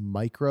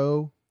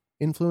micro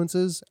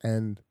influences.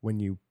 And when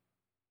you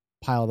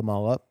pile them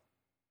all up,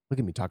 look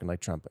at me talking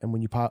like Trump. And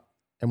when you pile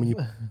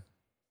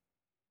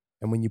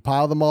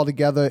them all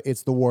together,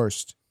 it's the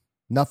worst.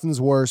 Nothing's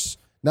worse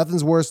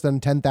than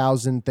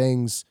 10,000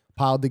 things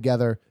piled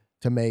together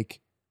to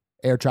make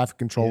air traffic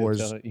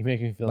controllers You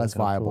make me feel less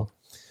viable.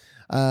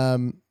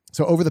 So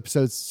it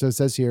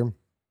says here,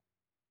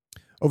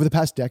 over the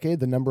past decade,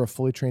 the number of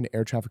fully trained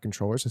air traffic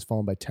controllers has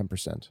fallen by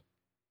 10%.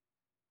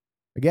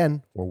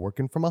 Again, we're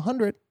working from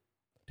 100.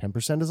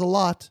 10% is a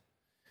lot.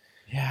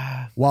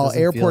 Yeah. While doesn't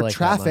feel airport like that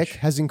traffic much.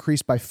 has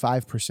increased by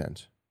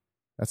 5%.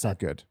 That's not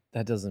good.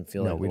 That doesn't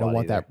feel No, like we a don't lot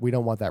want either. that. We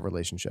don't want that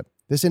relationship.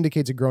 This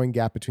indicates a growing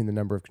gap between the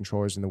number of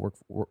controllers and the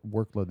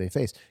workload they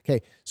face.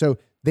 Okay, so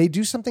they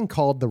do something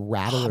called the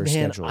rattler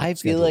schedule. I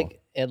feel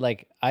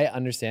like I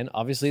understand.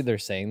 Obviously, they're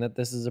saying that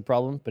this is a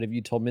problem, but if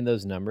you told me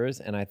those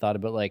numbers and I thought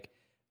about like,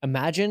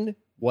 imagine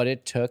what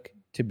it took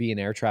to be an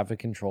air traffic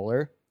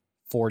controller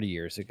 40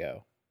 years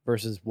ago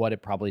versus what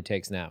it probably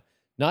takes now.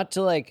 Not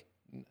to like,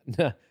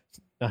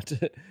 not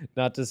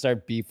to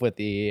start beef with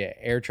the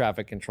air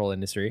traffic control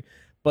industry,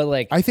 but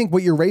like, I think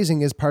what you're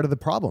raising is part of the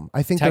problem.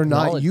 I think they're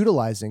not Technology.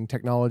 utilizing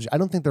technology. I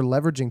don't think they're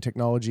leveraging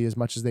technology as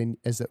much as they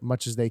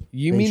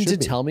you they mean to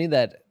should be. tell me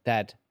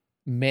that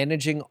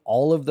managing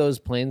all of those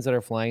planes that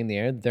are flying in the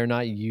air, they're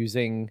not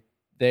using,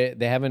 they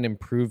haven't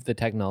improved the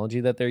technology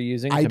that they're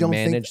using I to don't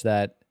think- manage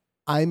that.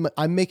 I'm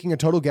making a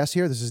total guess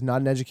here. This is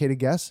not an educated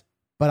guess,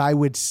 but I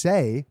would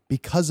say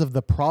because of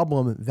the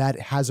problem that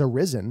has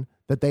arisen,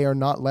 that they are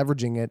not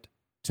leveraging it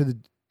to the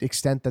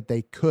extent that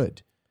they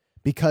could,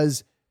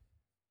 because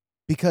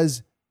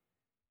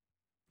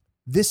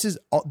this is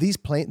all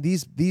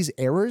these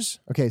errors.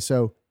 Okay,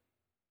 so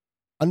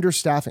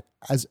understaffing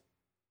as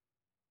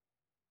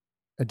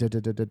You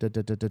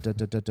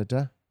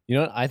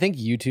know what? I think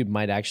YouTube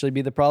might actually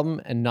be the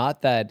problem, and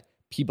not that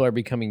people are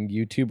becoming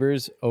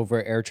YouTubers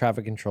over air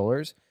traffic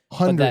controllers.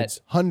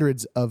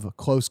 hundreds of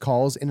close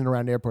calls in and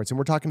around airports, and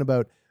we're talking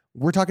about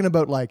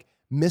like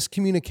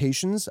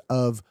miscommunications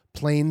of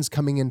planes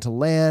coming into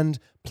land,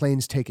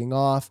 planes taking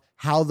off,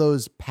 how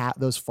those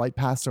flight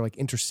paths are like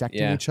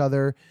intersecting Yeah. each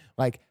other,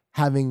 like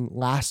having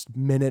last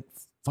minute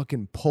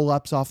fucking pull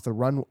ups off the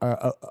run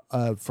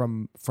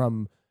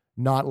from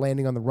not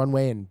landing on the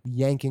runway and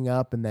yanking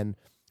up, and then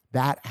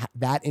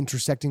that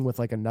intersecting with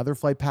like another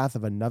flight path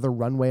of another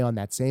runway on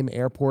that same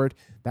airport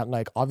that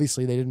like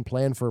obviously they didn't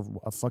plan for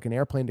a fucking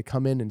airplane to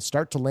come in and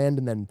start to land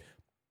and then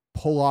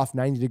pull off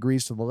 90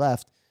 degrees to the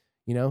left,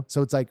 you know?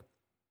 So it's like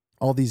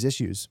all these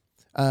issues.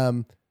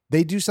 They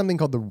have something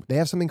called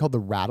the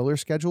rattler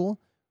schedule,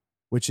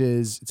 which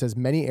is, it says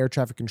many air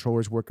traffic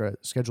controllers work a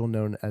schedule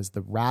known as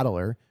the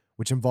rattler,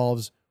 which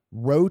involves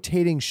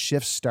rotating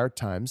shift start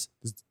times.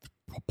 This is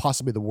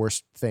possibly the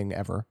worst thing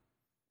ever.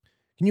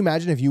 Can you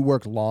imagine if you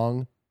worked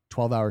long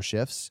 12-hour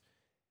shifts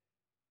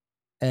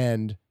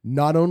and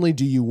not only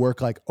do you work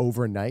like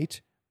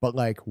overnight, but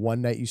like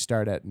one night you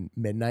start at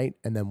midnight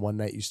and then one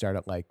night you start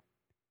at like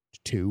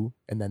 2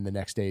 and then the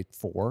next day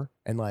 4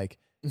 and like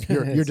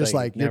you're It's just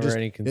like you're never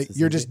any just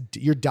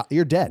consistency. you're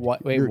dead. Why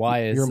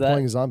is you're that?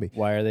 employing a zombie?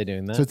 Why are they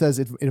doing that? So it says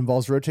it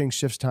involves rotating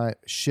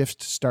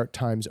shift start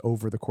times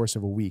over the course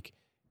of a week.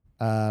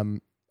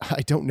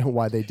 I don't know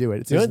why they do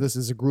it. It says this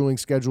is a grueling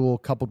schedule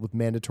coupled with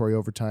mandatory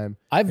overtime.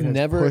 I've It has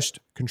never pushed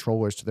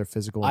controllers to their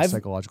physical and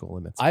psychological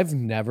limits. I've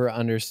never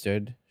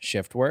understood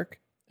shift work.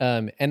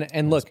 And That's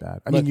look,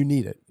 bad. I mean, you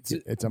need it.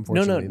 It's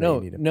unfortunately that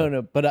you need it.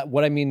 No. But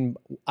what I mean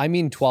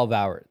 12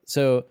 hours.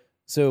 So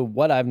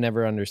what I've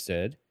never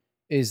understood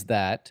is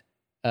that,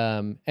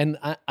 and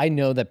I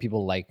know that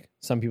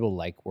some people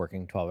like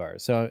working 12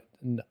 hours. So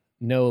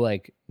no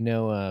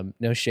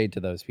shade to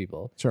those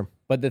people. Sure.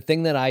 But the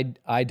thing that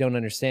I don't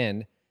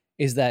understand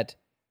is that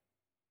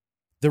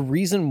the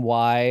reason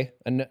why,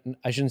 and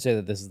I shouldn't say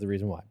that this is the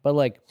reason why, but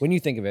like when you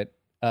think of it,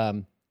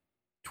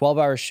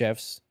 12-hour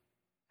shifts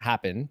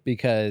happen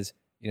because,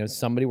 you know,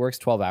 somebody works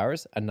 12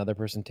 hours, another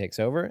person takes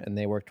over and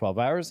they work 12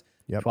 hours,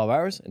 12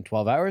 hours and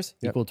 12 hours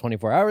equal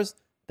 24 hours.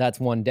 That's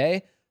one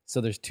day.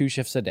 So there's 2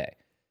 shifts a day.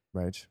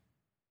 Right.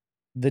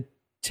 The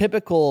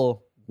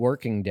typical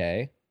working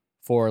day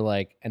for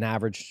like an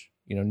average,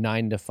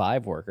 9 to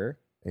 5 worker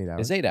 8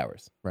 hours. is 8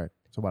 hours. Right.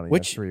 So why don't you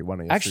Which have three? Why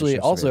don't you have actually 3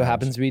 shifts of also 8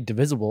 happens to be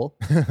divisible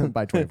hours?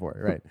 By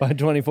 24. Right. by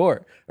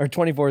 24, or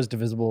 24 is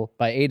divisible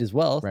by 8 as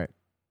well. Right.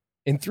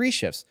 In 3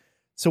 shifts.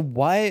 So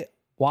why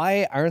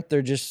aren't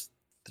there just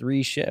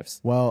 3 shifts?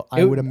 Well,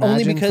 I would imagine.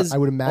 only because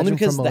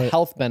from the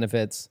health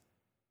benefits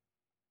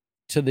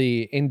to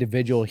the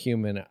individual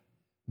human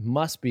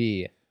must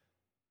be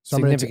So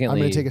significantly. I'm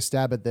going to take a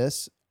stab at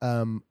this.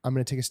 I'm going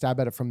to take a stab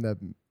at it from the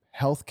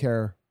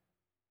healthcare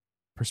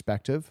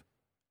perspective,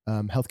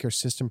 healthcare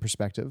system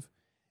perspective,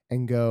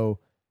 and go,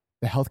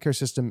 the healthcare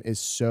system is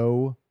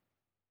so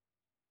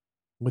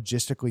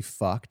logistically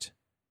fucked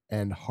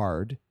and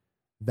hard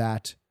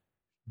that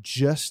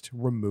just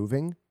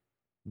removing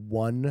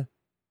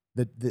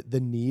the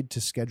need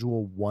to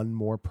schedule one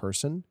more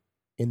person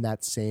in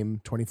that same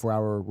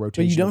 24-hour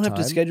rotation. But you don't of have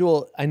to time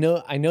schedule. I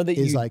know that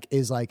is you like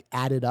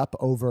added up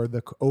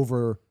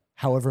over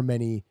however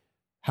many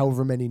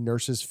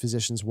nurses,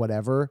 physicians,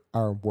 whatever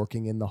are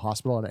working in the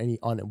hospital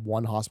on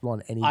one hospital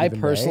on any. I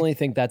given personally day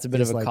think that's a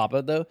bit of a like- cop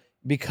out though,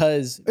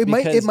 because it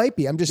might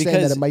be. I'm just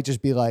saying that it might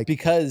just be like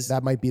because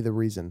that might be the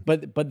reason.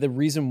 But the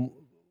reason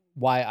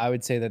why I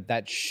would say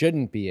that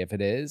shouldn't be, if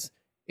it is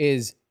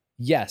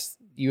yes,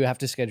 you have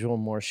to schedule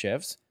more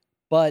shifts,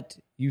 but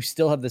you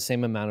still have the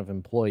same amount of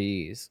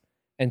employees.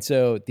 And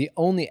so the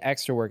only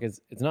extra work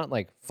is, it's not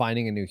like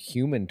finding a new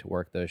human to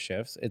work those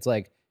shifts. It's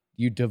like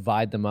you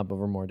divide them up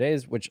over more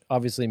days, which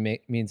obviously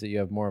means that you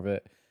have more of a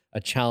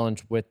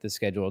challenge with the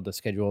schedule to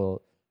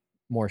schedule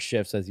more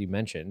shifts, as you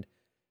mentioned.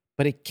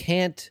 But it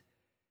can't,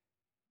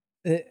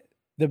 the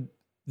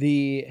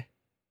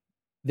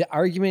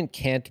argument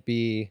can't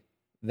be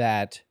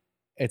that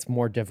it's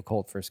more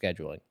difficult for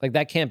scheduling. Like,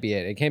 that can't be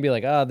it. It can't be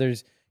like, oh,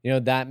 there's,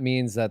 that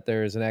means that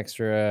there's an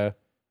extra,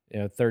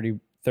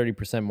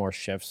 30% more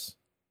shifts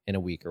in a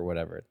week or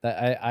whatever.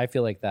 That I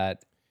feel like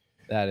that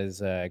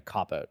is a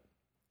cop out.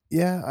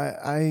 Yeah,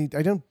 I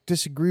don't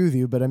disagree with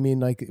you, but I mean,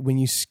 like, when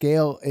you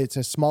scale, it's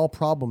a small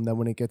problem that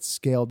when it gets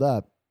scaled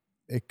up,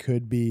 it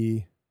could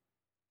be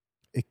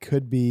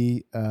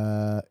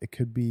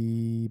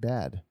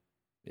bad.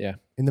 Yeah.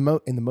 In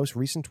the most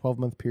recent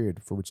 12-month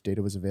period for which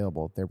data was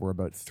available, there were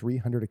about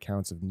 300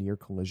 accounts of near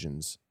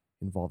collisions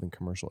involving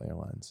commercial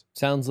airlines.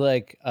 Sounds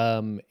like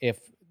if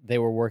they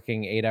were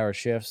working 8-hour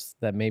shifts,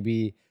 that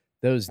maybe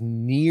those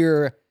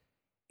near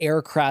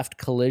aircraft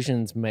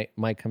collisions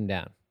might come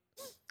down.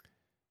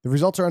 The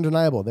results are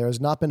undeniable. There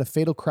has not been a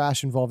fatal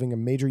crash involving a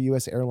major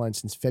U.S. airline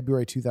since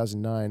February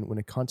 2009, when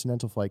a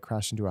Continental flight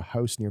crashed into a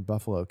house near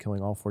Buffalo,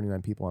 killing all 49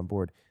 people on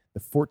board. The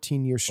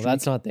 14-year streak... Well,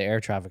 that's not the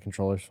air traffic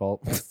controller's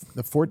fault.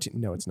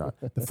 No, it's not.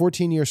 The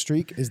 14-year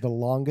streak is the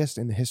longest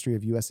in the history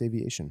of U.S.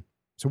 aviation.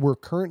 So we're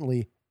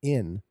currently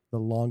in the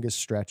longest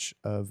stretch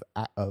of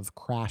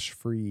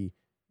crash-free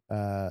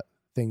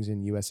things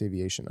in U.S.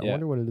 aviation. I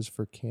wonder what it is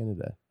for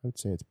Canada. I would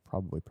say it's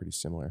probably pretty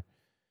similar.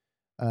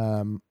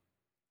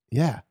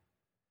 Yeah.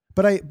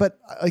 But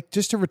like,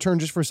 just to return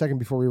just for a second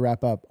before we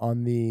wrap up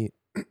on the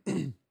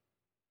on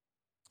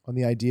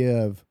the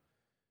idea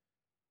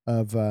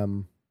of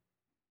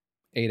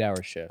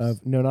 8-hour shifts.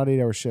 Not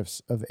 8-hour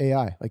shifts, of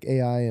AI, like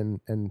AI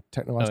and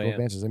technological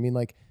advances. I mean,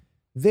 like,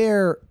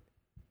 they're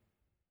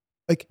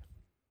like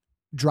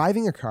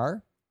driving a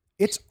car.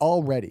 It's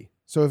already,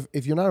 so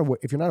if you're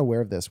not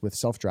aware of this with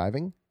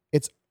self-driving,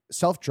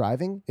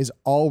 self-driving is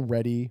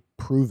already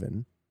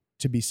proven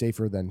to be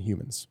safer than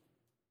humans.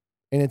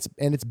 And it's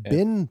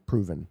been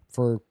proven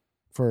for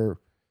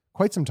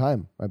quite some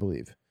time, I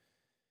believe.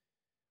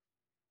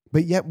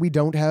 But yet we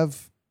don't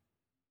have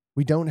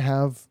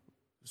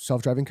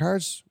self-driving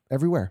cars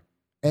everywhere.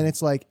 And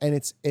it's like,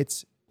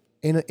 it's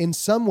in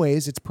some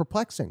ways it's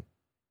perplexing,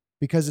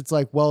 because it's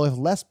like, well, if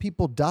less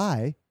people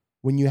die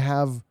when you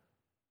have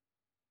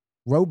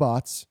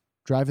robots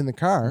driving the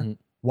car,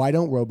 why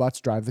don't robots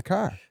drive the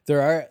car?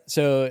 This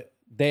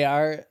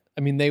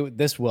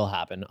will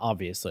happen,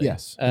 obviously.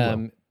 Yes.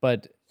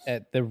 But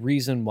the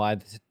reason why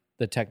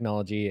the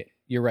technology,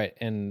 you're right,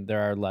 and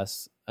there are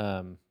less,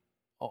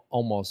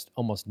 almost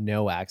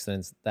no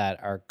accidents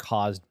that are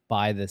caused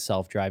by the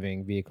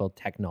self-driving vehicle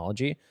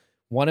technology.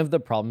 One of the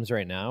problems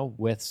right now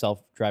with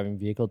self-driving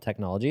vehicle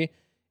technology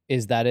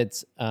is that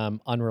it's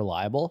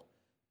unreliable.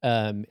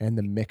 And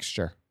the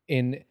mixture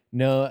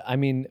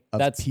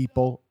that's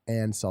people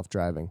and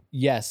self-driving.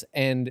 Yes,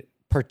 and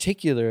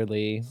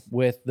particularly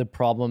with the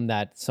problem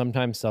that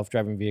sometimes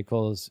self-driving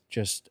vehicles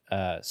just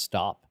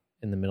stop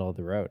in the middle of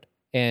the road,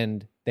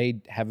 and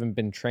they haven't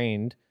been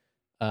trained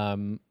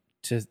on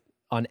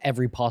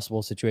every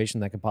possible situation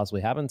that could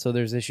possibly happen. So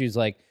there's issues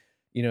like,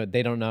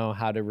 they don't know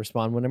how to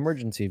respond when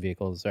emergency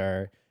vehicles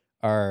are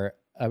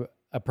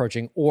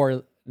approaching,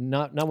 or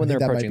not when they're approaching.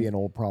 That might be an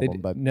old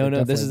problem, but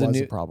this is a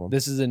new problem.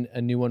 This is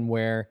a new one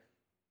where,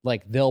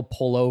 like, they'll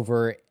pull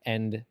over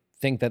and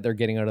think that they're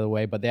getting out of the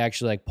way, but they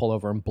actually like pull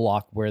over and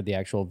block where the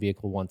actual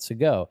vehicle wants to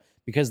go,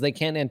 because they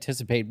can't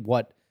anticipate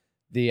what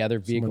the other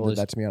vehicle Someone did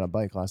that to me on a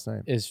bike last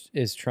night.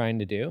 is trying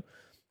to do.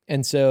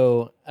 And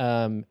so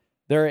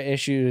there are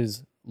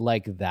issues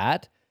like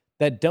that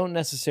don't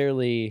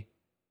necessarily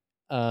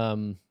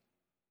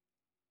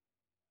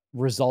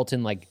result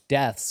in like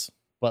deaths,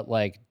 but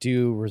like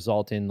do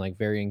result in like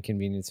very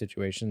inconvenient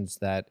situations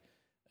that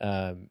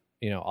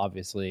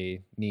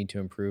obviously need to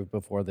improve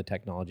before the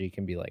technology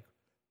can be like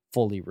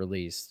fully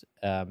released.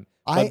 But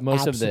I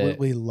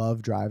absolutely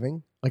love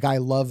driving. Like, I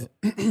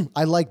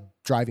like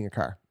driving a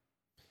car.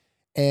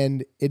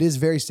 And it is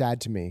very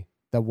sad to me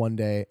that one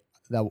day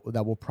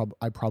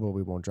I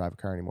probably won't drive a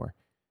car anymore.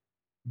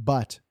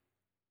 But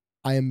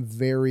I am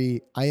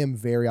very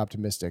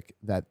optimistic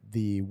that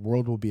the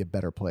world will be a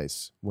better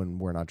place when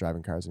we're not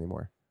driving cars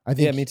anymore. I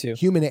think me too.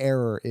 Human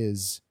error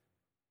is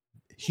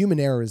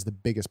the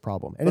biggest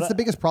problem. And it's the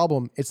biggest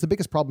problem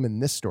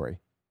in this story.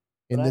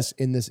 In this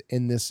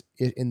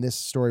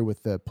story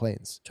with the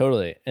planes.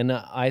 Totally. And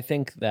I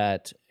think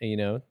that,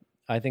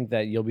 I think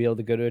that you'll be able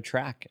to go to a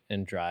track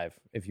and drive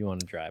if you want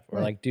to drive, or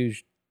Right. like do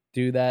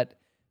that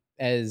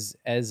as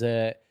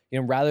a,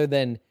 rather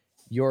than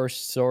your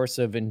source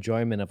of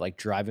enjoyment of like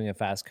driving a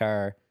fast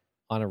car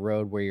on a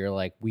road where you're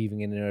like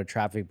weaving in and out of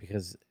traffic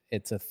because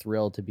it's a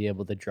thrill to be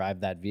able to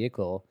drive that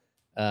vehicle.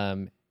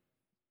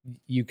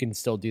 You can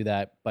still do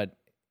that, but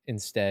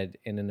instead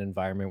in an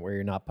environment where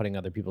you're not putting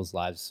other people's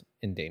lives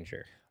in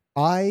danger.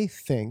 I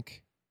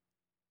think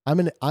I'm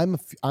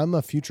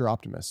a future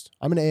optimist.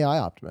 I'm an AI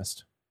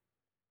optimist.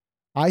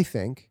 I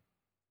think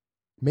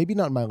maybe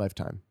not in my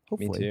lifetime.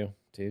 Hopefully. Me too,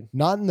 dude.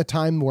 Not in the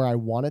time where I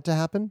want it to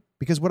happen,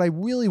 because what I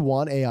really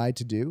want AI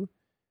to do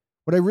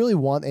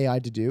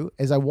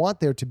is I want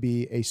there to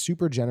be a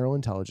super general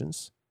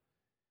intelligence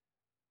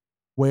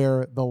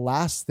where the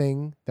last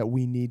thing that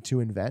we need to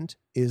invent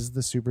is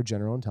the super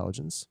general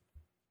intelligence.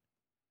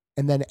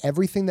 And then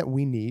everything that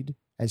we need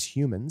as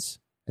humans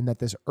and that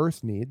this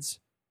earth needs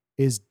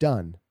is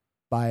done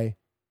by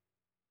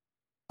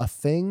a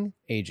thing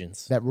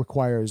Agents. that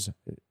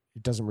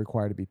it doesn't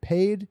require to be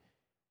paid.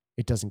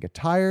 It doesn't get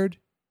tired.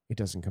 It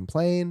doesn't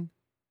complain.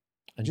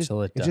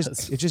 Until it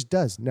does. It just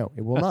does. No,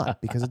 it will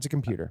not, because it's a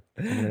computer,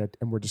 and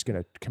we're just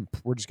gonna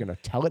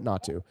tell it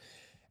not to,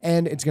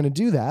 and it's gonna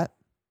do that.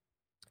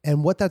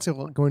 And what that's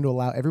going to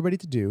allow everybody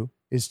to do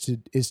is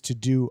to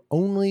do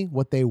only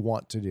what they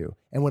want to do.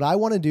 And what I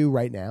want to do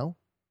right now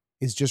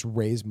is just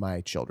raise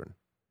my children.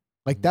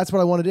 Like, that's what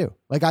I want to do.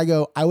 Like, I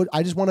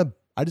just want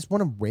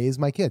to raise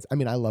my kids. I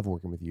mean, I love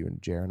working with you and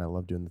Jer, and I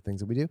love doing the things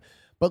that we do.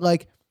 But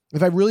like,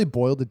 if I really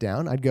boiled it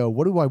down, I'd go,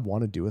 what do I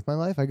want to do with my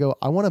life? I go,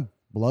 I want to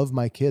love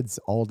my kids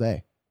all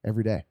day,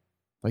 every day.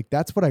 Like,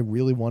 that's what I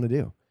really want to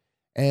do.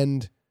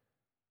 And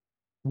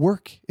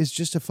work is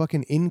just a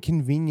fucking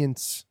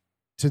inconvenience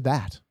to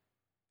that.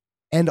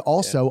 And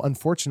also,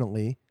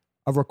 unfortunately,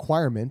 a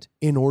requirement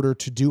in order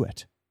to do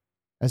it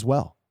as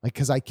well. Like,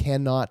 because I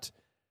cannot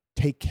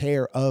take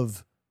care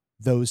of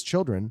those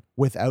children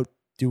without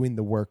doing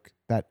the work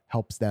that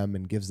helps them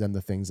and gives them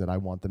the things that I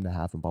want them to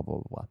have, and blah, blah,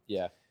 blah, blah.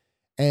 Yeah.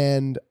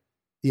 And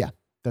yeah,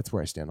 that's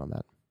where I stand on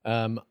that.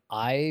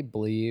 I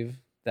believe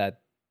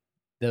that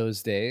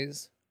those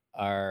days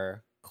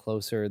are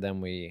closer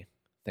than we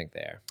think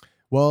they are.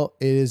 Well,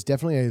 it is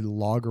definitely a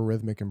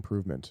logarithmic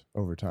improvement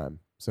over time.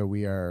 So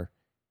we are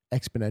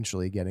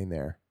exponentially getting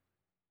there.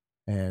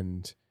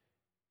 And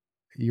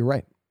you're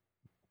right.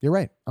 You're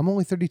right. I'm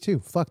only 32.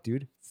 Fuck,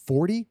 dude.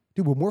 40?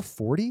 Dude, when we're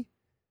 40,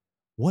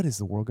 what is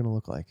the world going to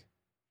look like?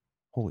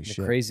 Holy shit.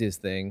 The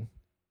craziest thing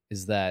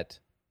is that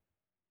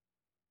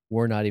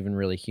we're not even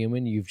really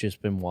human. You've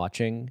just been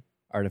watching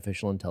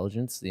artificial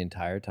intelligence the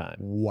entire time.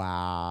 Wow.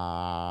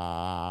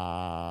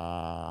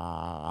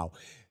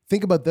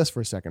 Think about this for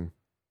a second.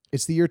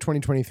 It's the year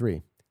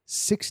 2023.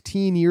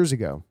 16 years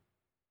ago,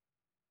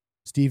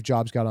 Steve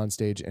Jobs got on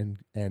stage and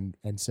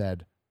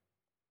said,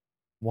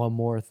 One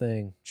more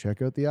thing.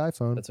 check out the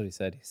iPhone. That's what he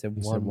said. He said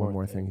He said one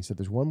more thing. He said,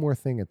 "There's one more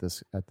thing that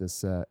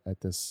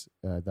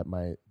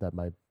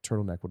my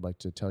turtleneck would like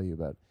to tell you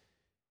about."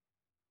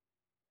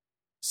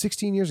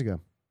 16 years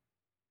ago.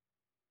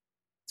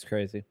 It's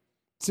crazy.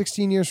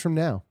 16 years from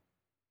now.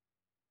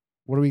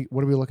 What are we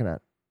looking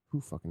at?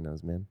 Who fucking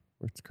knows, man?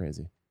 It's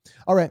crazy.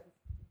 All right.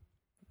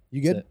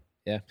 You good? That's it.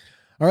 Yeah.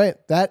 All right.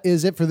 That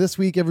is it for this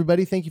week,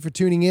 everybody. Thank you for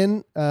tuning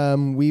in.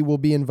 We will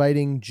be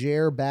inviting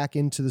Jer back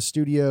into the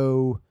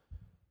studio.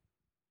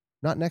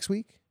 Not next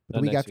week,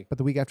 but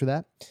the week after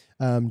that.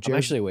 I'm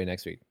actually away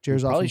next week.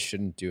 Jer's probably off.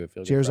 shouldn't do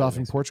it. Jer's off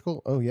in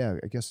Portugal. Oh yeah,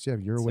 I guess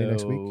you're away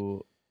next week.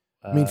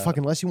 I mean, fuck,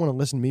 unless you want to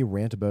listen to me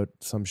rant about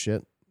some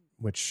shit,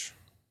 which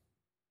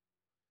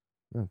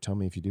tell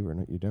me if you do or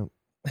not. You don't.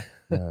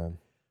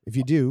 If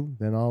you do,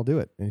 then I'll do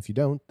it, and if you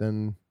don't,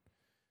 then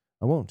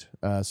I won't.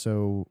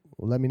 So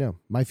let me know.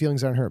 My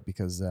feelings aren't hurt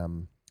because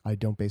I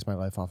don't base my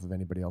life off of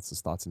anybody else's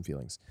thoughts and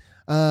feelings,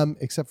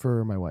 except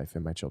for my wife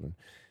and my children,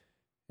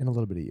 and a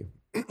little bit of you.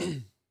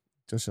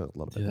 Just a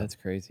little bit. Dude, that's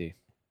crazy.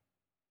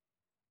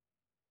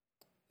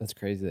 That's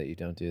crazy that you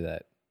don't do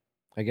that.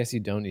 I guess you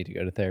don't need to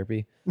go to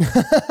therapy. If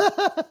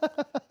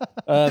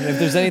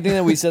there's anything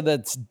that we said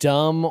that's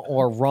dumb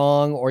or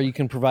wrong, or you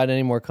can provide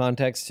any more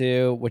context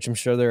to, which I'm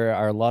sure there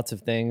are lots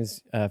of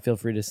things, feel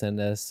free to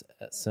send us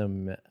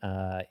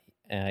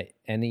an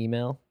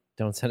email.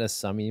 Don't send us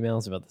some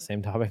emails about the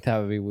same topic. That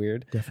would be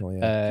weird. Definitely.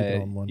 Yeah. Keep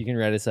it on one. You can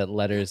write us at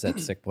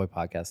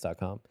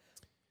letters@sickboypodcast.com.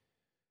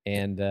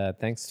 And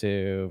thanks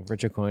to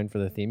Rich O'Coin for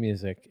the theme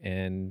music,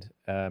 and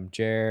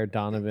Jer,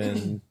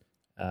 Donovan,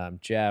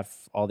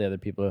 Jeff, all the other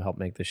people who helped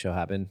make this show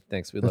happen.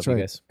 Thanks. We love you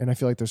guys. And I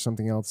feel like there's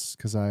something else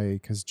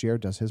because Jared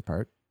does his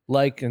part.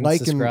 Like and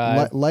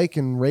subscribe. Like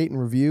and rate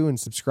and review and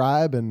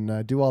subscribe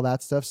and do all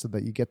that stuff so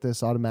that you get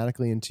this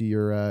automatically into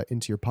your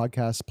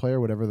podcast player,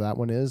 whatever that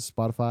one is,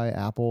 Spotify,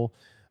 Apple,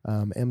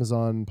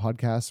 Amazon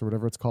Podcasts, or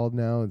whatever it's called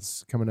now.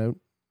 It's coming out.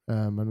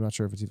 I'm not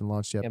sure if it's even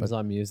launched yet.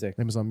 Amazon Music.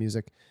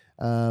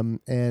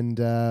 And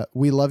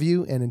we love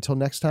you. And until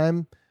next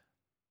time,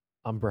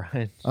 I'm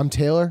Brian. I'm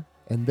Taylor.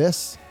 And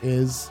this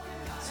is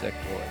Sick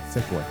Boy.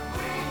 Sick Boy.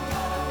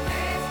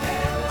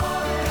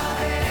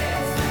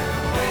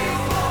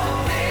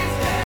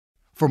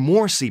 For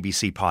more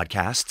CBC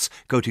podcasts,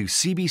 go to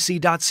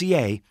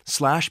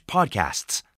cbc.ca/podcasts.